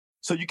sport.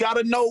 So you got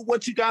to know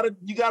what you got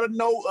to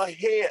know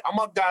ahead. I'm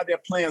a guy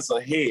that plans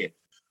ahead.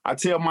 I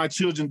tell my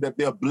children that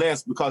they're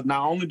blessed because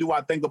not only do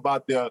I think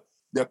about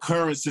their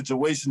current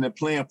situation and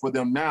plan for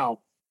them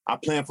now, I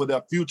plan for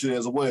their future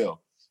as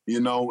well,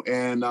 you know,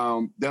 and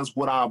that's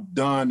what I've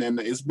done. And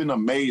it's been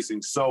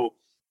amazing. So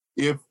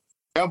if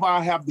ever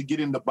I have to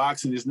get into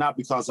boxing, it's not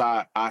because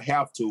I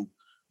have to,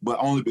 but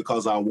only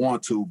because I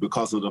want to,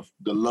 because of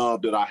the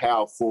love that I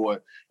have for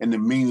it and the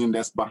meaning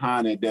that's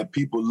behind it, that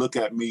people look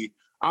at me.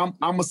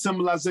 I'm a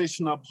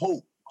symbolization of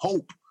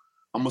hope.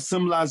 I'm a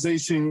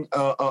symbolization,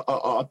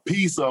 a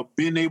piece of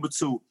being able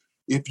to,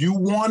 if you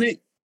want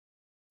it,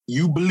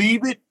 you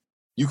believe it,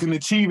 you can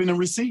achieve it and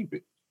receive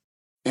it.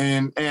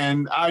 And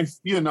I,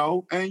 you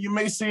know, and you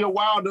may see a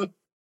Wilder,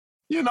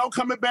 you know,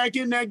 coming back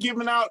in there,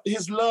 giving out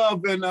his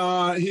love and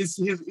his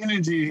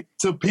energy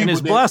to people. And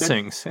his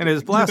blessings. You know,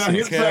 his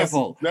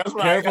Careful. blessings. That's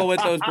right. Careful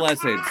with those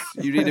blessings.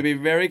 You need to be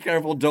very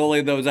careful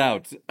doling those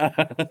out.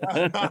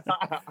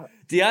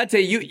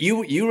 Deontay,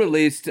 you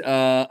released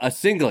a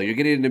single. You're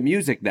getting into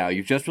music now.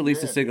 You've just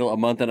released a single a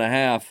month and a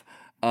half.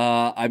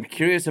 I'm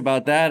curious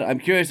about that. I'm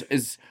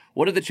curious,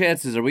 what are the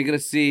chances? Are we going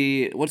to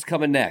see what's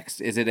coming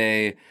next? Is it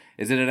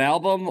an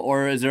album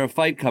or is there a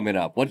fight coming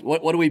up? What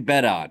do we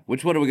bet on?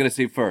 Which one are we going to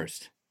see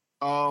first?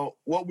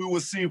 What we will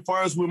see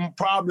first, we'll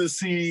probably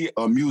see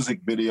a music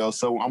video.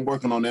 So I'm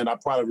working on that. I'll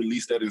probably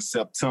release that in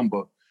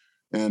September,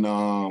 and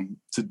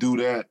to do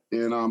that,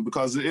 and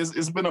because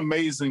it's been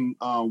amazing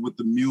with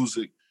the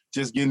music,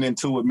 just getting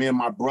into it. Me and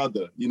my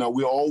brother, you know,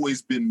 we've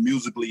always been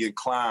musically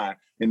inclined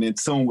and in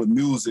tune with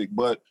music,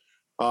 but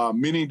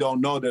many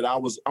don't know that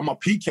I'm a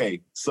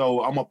PK,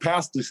 so I'm a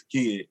pastor's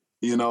kid,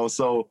 you know,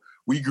 so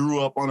we grew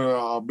up on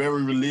a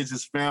very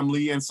religious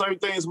family and certain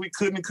things we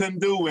couldn't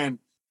do and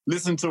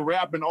listen to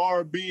rap and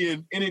R&B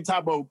and any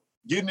type of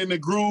getting in the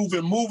groove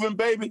and moving,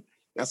 baby.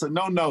 That's a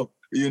no-no.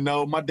 You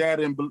know, my dad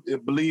didn't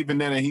believe in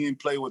that and he didn't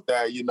play with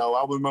that. You know,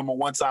 I remember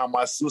one time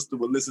my sister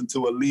would listen to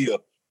Aaliyah,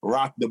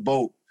 Rock the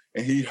Boat,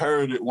 and he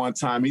heard it one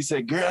time. He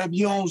said, girl, if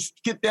you don't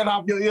get that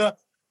off your ear,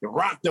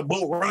 rock the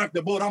boat, rock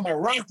the boat. I'm going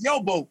to rock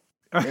your boat.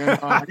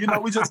 And, you know,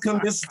 we just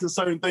couldn't listen to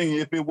certain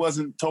things if it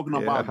wasn't talking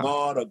about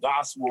God or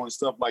gospel and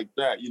stuff like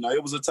that. You know,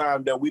 it was a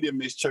time that we didn't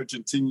miss church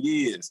in 10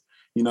 years.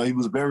 You know, he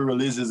was very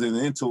religious and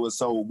into it.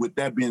 So with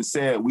that being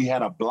said, we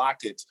had a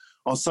blockage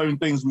on certain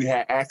things we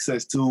had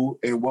access to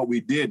and what we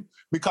did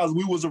because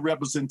we was a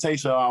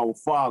representation of our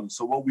Father.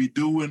 So what we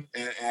do and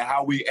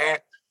how we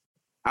act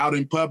out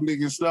in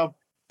public and stuff,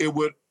 a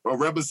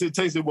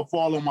representation would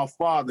fall on my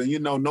father. You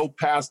know, no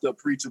pastor or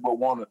preacher would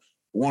want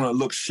to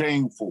look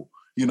shameful,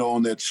 you know,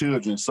 on their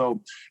children.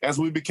 So as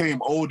we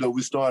became older,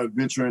 we started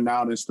venturing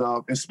out and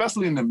stuff,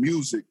 especially in the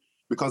music,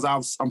 because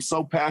I'm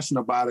so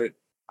passionate about it.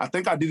 I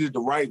think I did it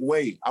the right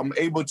way. I'm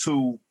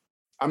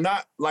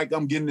not like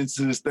I'm getting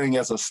into this thing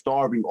as a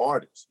starving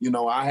artist. You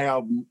know, I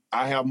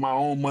have my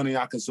own money.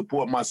 I can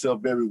support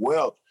myself very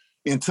well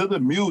into the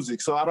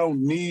music. So I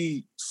don't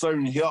need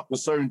certain help with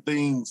certain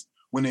things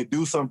when they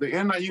do something.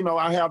 And, you know,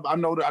 I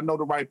know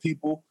the right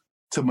people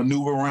to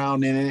maneuver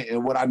around in it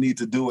and what I need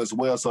to do as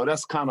well. So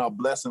that's kind of a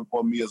blessing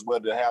for me as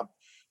well to have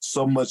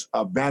so much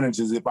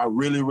advantages. If I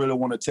really, really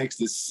want to take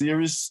this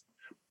serious,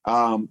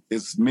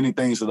 it's many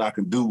things that I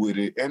can do with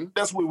it. And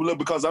that's what we live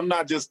because I'm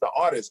not just the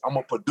artist, I'm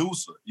a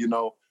producer, you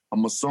know,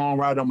 I'm a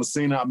songwriter, I'm a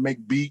singer, I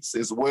make beats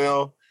as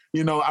well.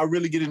 You know, I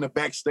really get in the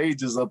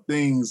backstages of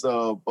things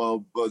of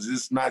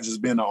just not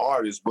just being an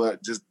artist,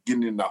 but just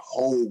getting in the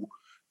whole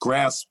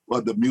grasp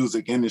of the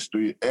music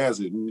industry as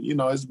it. And, you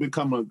know, it's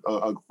become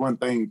a fun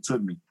thing to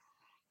me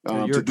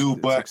to do.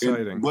 But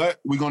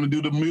we're going to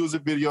do the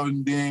music video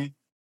and then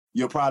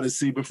you'll probably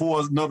see,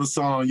 before another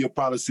song, you'll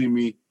probably see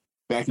me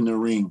back in the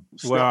ring.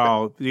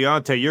 Well,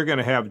 Deontay, you're going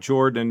to have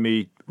Jordan and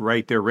me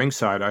right there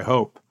ringside, I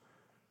hope.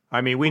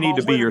 I mean, we need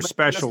to be your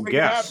special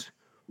guests.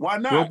 Why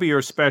not? We'll be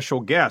your special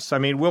guests. I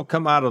mean, we'll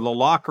come out of the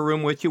locker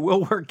room with you.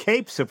 We'll wear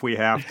capes if we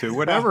have to,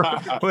 whatever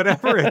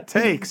it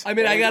takes. I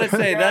mean, I gotta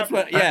say that's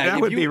what. Yeah,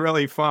 that would be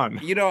really fun.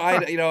 I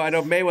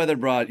know Mayweather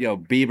brought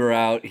Bieber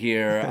out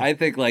here. I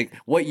think like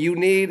what you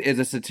need is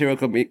a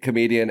satirical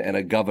comedian and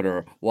a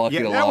governor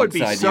walking alongside you. That would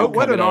be so.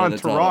 What an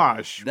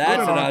entourage!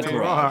 That's an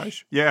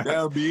entourage. Yeah,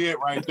 that would be it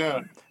right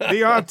there.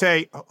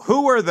 Deontay,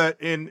 who are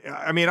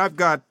I mean, I've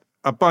got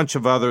a bunch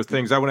of other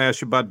things. I want to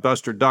ask you about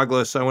Buster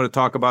Douglas. I want to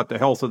talk about the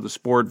health of the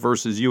sport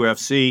versus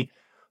UFC.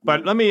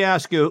 But let me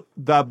ask you,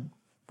 the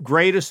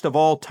greatest of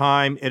all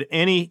time in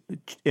any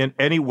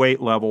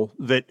weight level,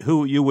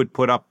 who you would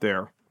put up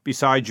there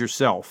besides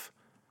yourself,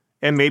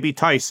 and maybe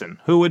Tyson.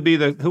 Who would be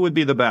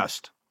the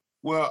best?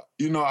 Well,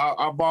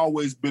 I've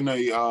always been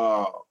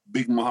a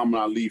big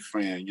Muhammad Ali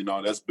fan.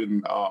 That's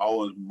been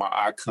always my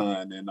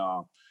icon and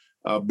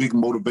a big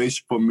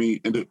motivation for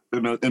me in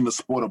the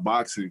sport of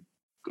boxing.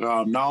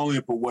 Not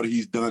only for what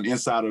he's done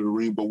inside of the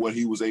ring, but what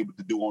he was able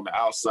to do on the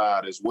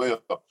outside as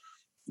well.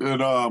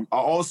 And I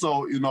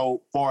also,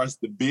 far as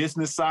the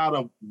business side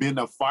of being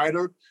a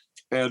fighter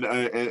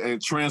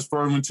and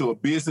transferring to a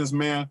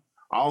businessman,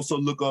 I also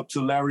look up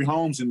to Larry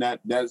Holmes in that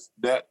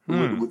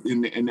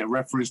in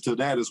reference to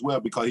that as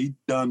well, because he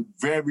done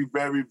very,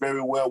 very,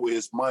 very well with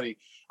his money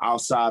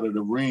outside of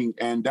the ring,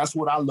 and that's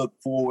what I look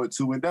forward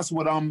to, and that's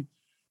what I'm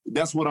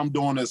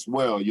doing as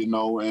well,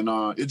 and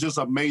it's just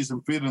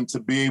amazing feeling to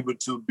be able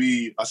to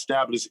be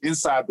established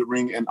inside the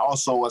ring and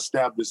also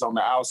established on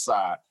the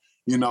outside,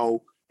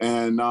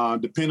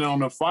 and depending on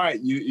the fight,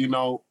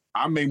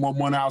 I make more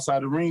money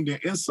outside the ring than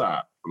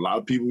inside. A lot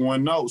of people want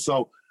to know.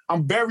 So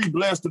I'm very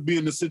blessed to be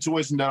in the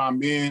situation that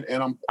I'm in,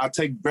 and I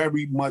take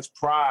very much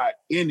pride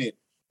in it.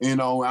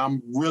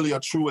 I'm really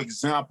a true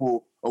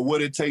example of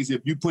what it takes.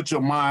 If you put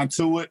your mind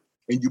to it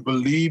and you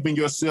believe in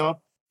yourself,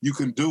 you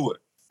can do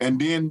it. And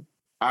then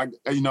I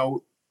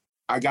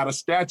got a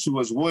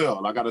statue as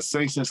well. I got a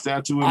sanctioned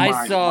statue in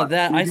I saw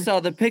that. I saw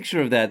the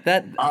picture of that.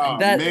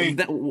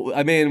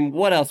 I mean,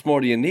 what else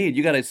more do you need?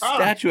 You got a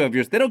statue of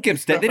yours. They don't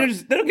give they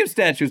don't give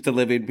statues to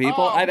living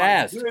people. I've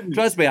asked. Goodness.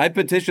 Trust me, I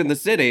petitioned the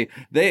city.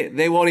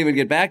 They won't even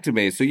get back to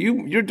me. So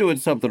you're doing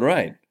something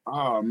right.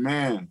 Oh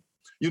man.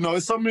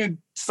 It's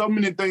so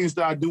many things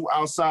that I do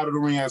outside of the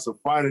ring as a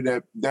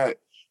fighter that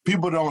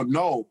people don't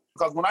know.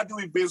 Because when I do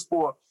events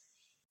for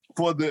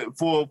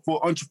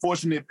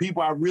unfortunate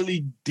people, I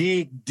really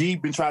dig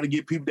deep and try to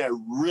get people that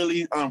are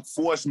really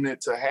unfortunate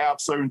to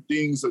have certain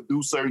things or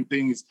do certain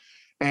things.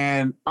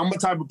 And I'm the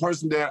type of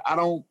person that I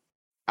don't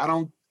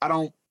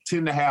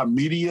tend to have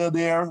media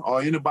there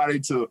or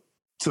anybody to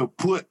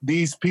put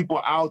these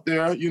people out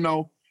there,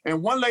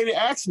 And one lady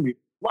asked me,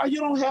 why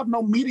you don't have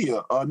no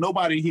media or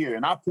nobody here?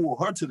 And I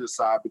pulled her to the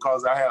side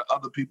because I had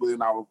other people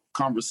in our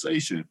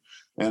conversation.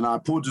 And I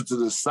pulled her to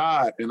the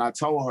side and I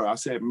told her, I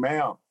said,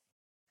 ma'am,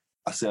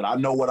 I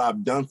know what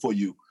I've done for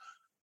you.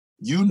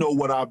 You know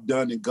what I've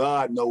done, and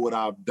God know what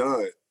I've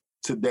done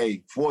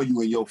today for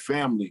you and your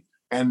family.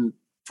 And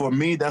for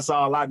me, that's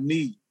all I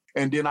need.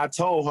 And then I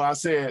told her, I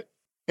said,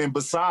 and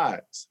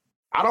besides,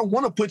 I don't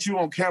want to put you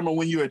on camera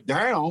when you're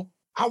down.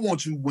 I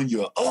want you when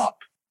you're up.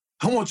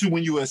 I want you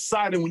when you're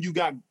excited, when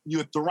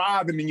you're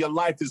thriving and your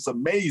life is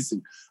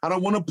amazing. I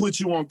don't want to put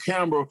you on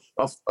camera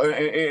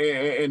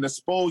and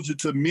expose you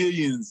to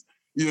millions,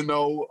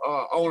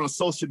 on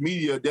social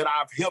media that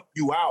I've helped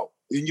you out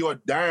in your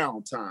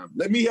downtime.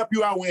 Let me help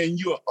you out when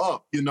you're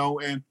up,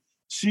 And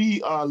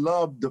she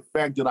loved the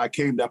fact that I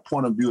came, that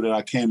point of view that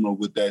I came up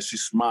with that. She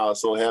smiled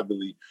so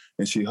heavily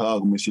and she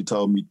hugged me. She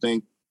told me,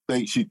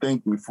 she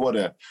thanked me for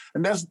that.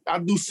 And I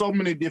do so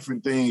many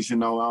different things,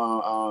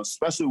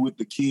 especially with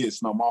the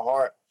kids. My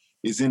heart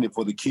is in it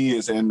for the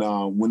kids. And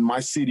when my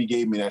city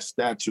gave me that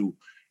statue,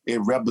 it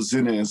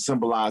represented and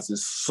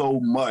symbolizes so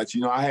much.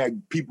 I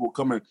had people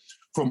coming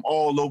from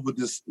all over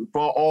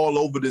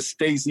the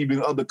states,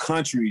 even other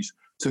countries,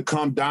 to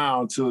come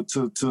down to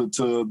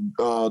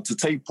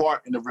take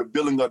part in the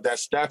rebuilding of that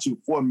statue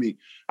for me.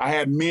 I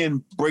had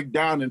men break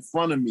down in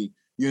front of me,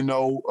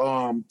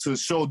 to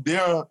show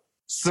their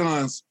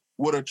sons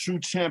what a true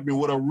champion,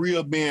 what a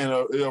real man,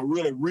 a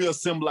really real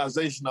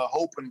symbolization of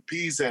hope and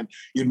peace. And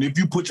if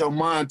you put your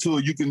mind to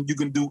it, you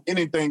can do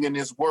anything in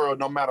this world,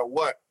 no matter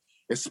what.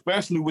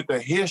 Especially with the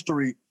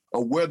history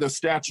of where the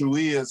statue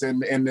is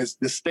and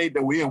the state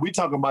that we're in. We're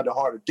talking about the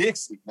heart of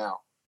Dixie now.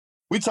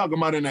 We're talking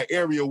about in an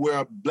area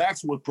where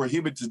blacks were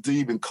prohibited to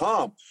even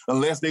come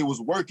unless they was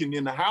working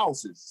in the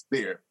houses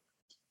there.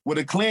 Where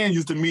the Klan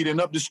used to meet, and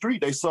up the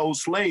street, they sold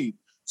slaves.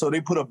 So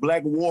they put a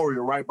black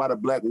warrior right by the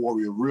Black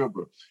Warrior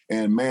River.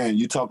 And man,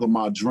 you talking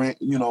about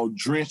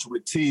drenched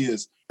with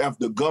tears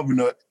after the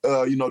governor,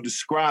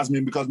 describes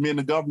me, because me and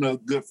the governor are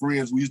good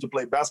friends. We used to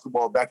play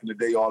basketball back in the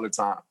day all the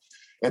time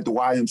at the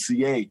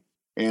YMCA.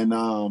 And,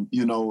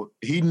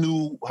 he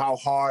knew how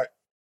hard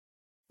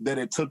that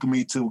it took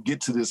me to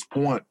get to this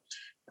point,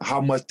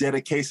 how much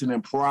dedication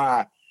and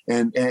pride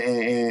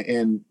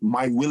and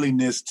my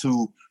willingness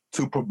to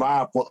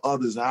provide for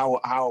others,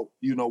 how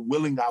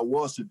willing I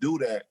was to do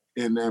that.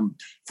 And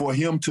for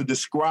him to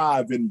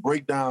describe and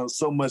break down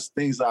so much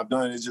things I've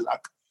done, it's just,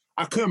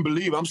 I couldn't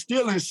believe it. I'm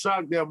still in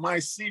shock that my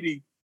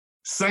city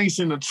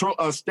sanctioned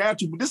a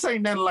statue, but this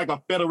ain't nothing like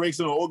a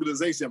federation or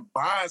organization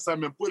buying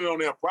something and put it on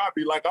their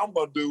property like I'm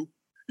gonna do.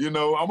 I'm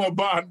gonna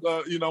buy,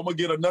 I'm gonna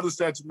get another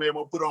statue made, I'm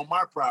gonna put it on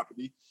my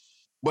property.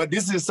 But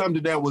this is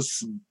something that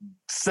was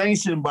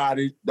sanctioned by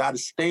the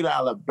state of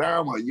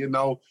Alabama.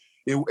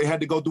 It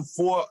had to go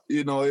through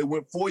it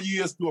went 4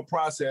 years through a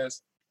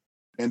process,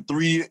 and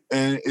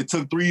it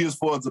took 3 years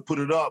for us to put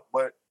it up.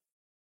 But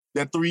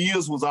that 3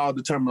 years was all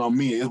determined on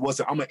me.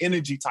 I'm an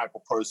energy type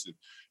of person.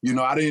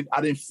 I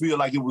didn't feel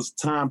like it was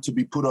time to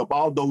be put up,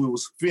 although it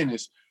was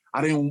finished.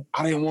 I didn't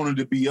want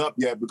it to be up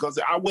yet because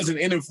I wasn't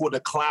in it for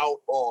the clout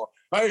or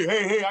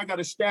hey, I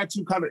got a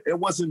statue kind of. It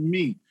wasn't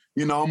me.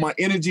 I'm an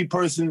energy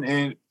person,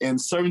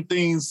 and certain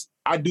things,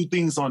 I do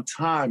things on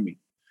timing,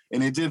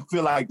 and it didn't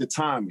feel like the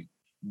timing.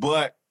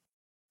 But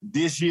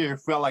this year,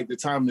 it felt like the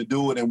time to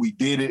do it, and we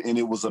did it, and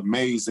it was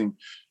amazing.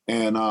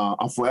 And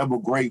I'm forever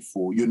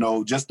grateful,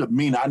 just the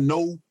meaning. I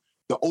know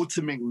the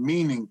ultimate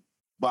meaning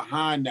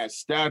behind that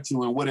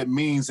statue and what it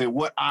means and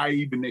what I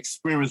even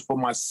experienced for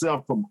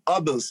myself from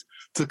others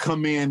to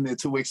come in and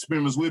to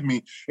experience with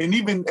me. And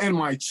even in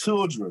my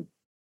children,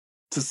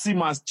 to see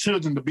my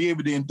children, to be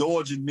able to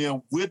indulge in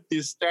them with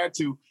this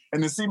statue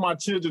and to see my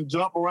children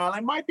jump around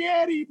like, my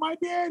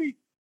daddy.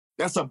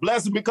 That's a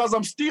blessing because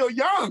I'm still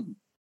young.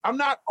 I'm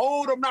not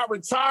old. I'm not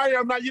retired.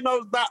 I'm not,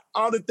 not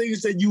all the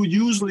things that you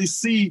usually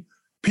see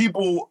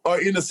people are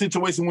in a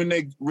situation when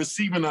they're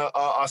receiving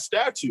a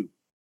statue.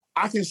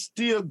 I can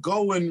still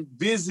go and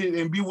visit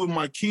and be with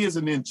my kids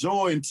and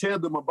enjoy and tell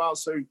them about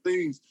certain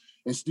things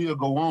and still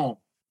go on.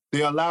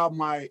 They allow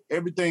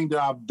everything that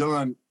I've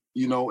done,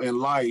 in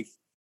life.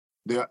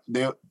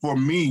 For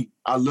me,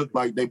 I look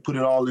like they put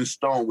it all in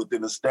stone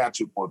within a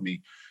statue for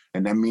me.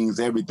 And that means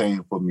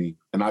everything for me.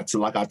 And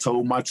like I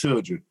told my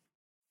children,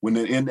 when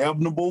the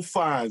inevitable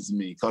finds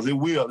me, because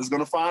it's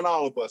going to find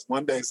all of us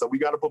one day. So we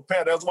got to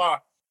prepare. That's why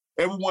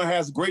everyone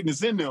has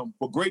greatness in them,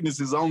 but greatness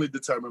is only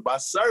determined by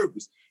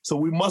service. So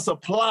we must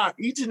apply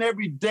each and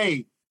every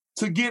day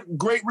to get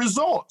great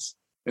results.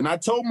 And I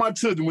told my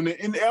children, when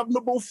the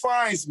inevitable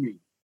finds me,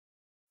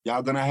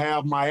 y'all going to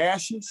have my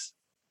ashes,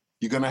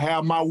 you're going to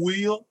have my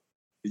will,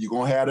 and you're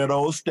going to have that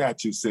old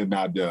statue sitting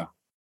out there.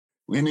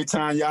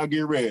 Anytime y'all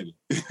get ready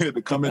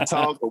to come and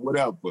talk or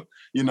whatever,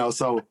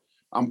 so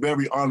I'm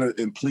very honored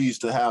and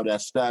pleased to have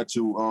that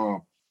statue.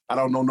 I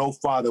don't know no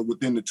father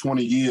within the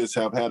 20 years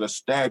have had a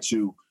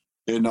statue,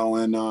 and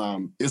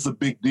it's a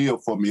big deal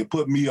for me. It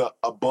put me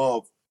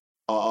above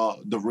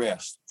the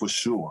rest for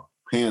sure,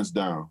 hands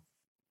down.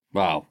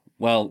 Wow.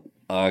 Well,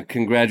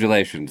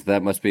 congratulations.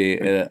 That must be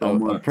a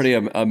pretty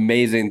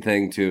amazing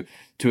thing to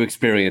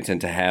experience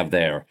and to have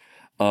there.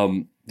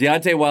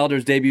 Deontay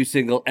Wilder's debut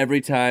single, Every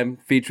Time,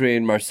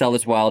 featuring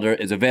Marcellus Wilder,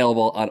 is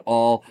available on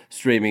all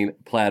streaming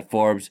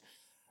platforms.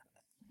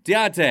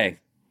 Deontay,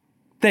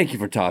 thank you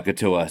for talking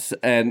to us,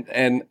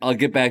 and I'll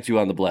get back to you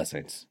on the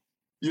blessings.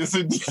 Yes,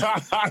 indeed.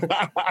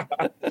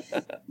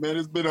 Man,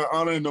 it's been an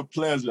honor and a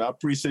pleasure. I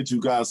appreciate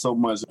you guys so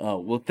much. Oh,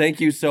 well,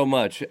 thank you so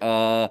much.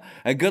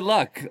 And good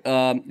luck.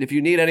 If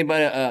you need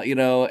anybody,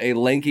 a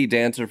lanky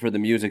dancer for the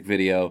music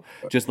video,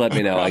 just let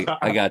me know.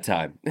 I got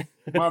time.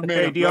 My man,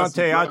 hey,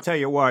 Deontay, I'll tell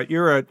you what,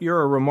 you're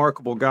a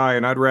remarkable guy,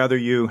 and I'd rather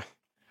you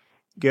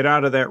get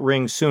out of that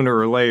ring sooner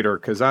or later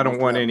because I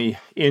don't want any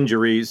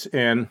injuries.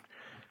 And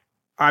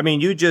I mean,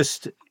 you're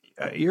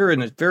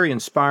a very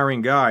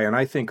inspiring guy, and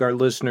I think our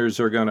listeners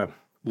are going to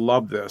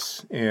love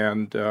this.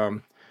 And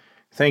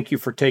thank you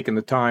for taking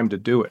the time to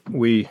do it.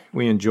 We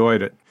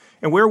enjoyed it.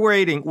 And we're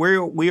waiting.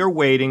 We are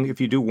waiting. If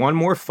you do one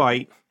more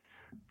fight,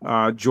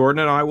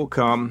 Jordan and I will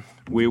come.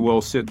 We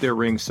will sit there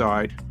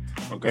ringside.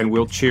 Okay. And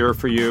we'll cheer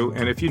for you.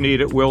 And if you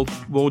need it, we'll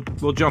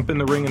jump in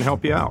the ring and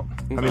help you out.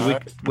 I mean,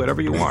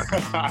 whatever you want.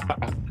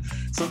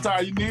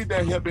 Sometimes you need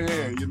that helping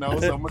hand, so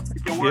I'm going to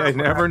take your word. Yeah, you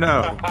never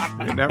know.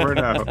 You never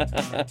know.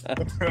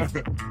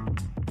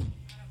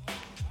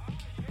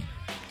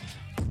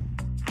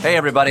 Hey,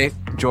 everybody.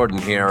 Jordan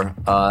here,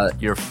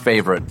 your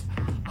favorite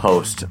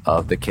host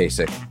of the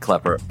Kasich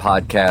Klepper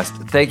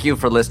podcast. Thank you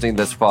for listening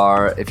this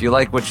far. If you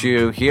like what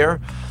you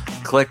hear,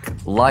 click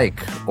like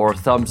or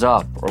thumbs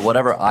up or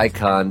whatever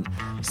icon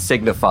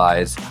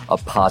signifies a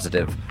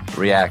positive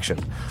reaction.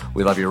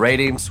 We love your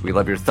ratings. We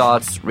love your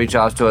thoughts. Reach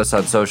out to us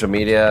on social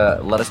media.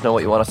 Let us know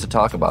what you want us to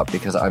talk about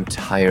because I'm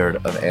tired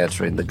of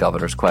answering the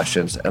governor's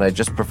questions and I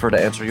just prefer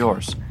to answer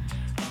yours.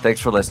 Thanks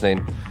for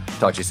listening.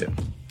 Talk to you soon.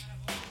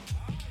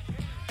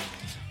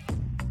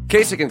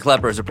 Kasich and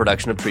Klepper is a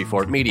production of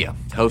Treefort Media,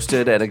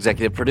 hosted and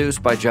executive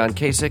produced by John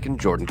Kasich and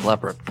Jordan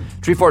Klepper.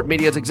 Treefort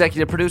Media's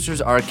executive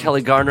producers are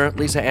Kelly Garner,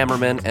 Lisa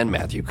Ammerman, and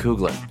Matthew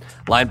Kugler.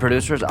 Line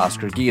producers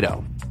Oscar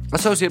Guido.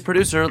 Associate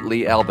producer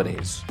Lee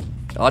Albanese.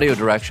 Audio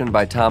direction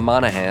by Tom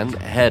Monahan,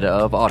 head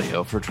of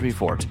audio for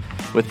Treefort,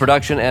 with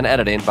production and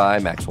editing by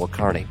Maxwell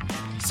Carney.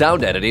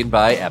 Sound editing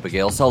by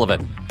Abigail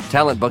Sullivan.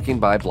 Talent booking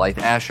by Blythe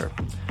Asher.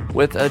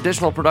 With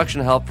additional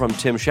production help from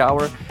Tim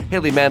Schauer,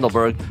 Haley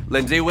Mandelberg,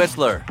 Lindsay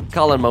Whistler,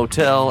 Colin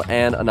Motel,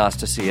 and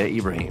Anastasia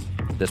Ibrahim.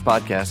 This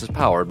podcast is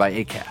powered by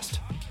Acast.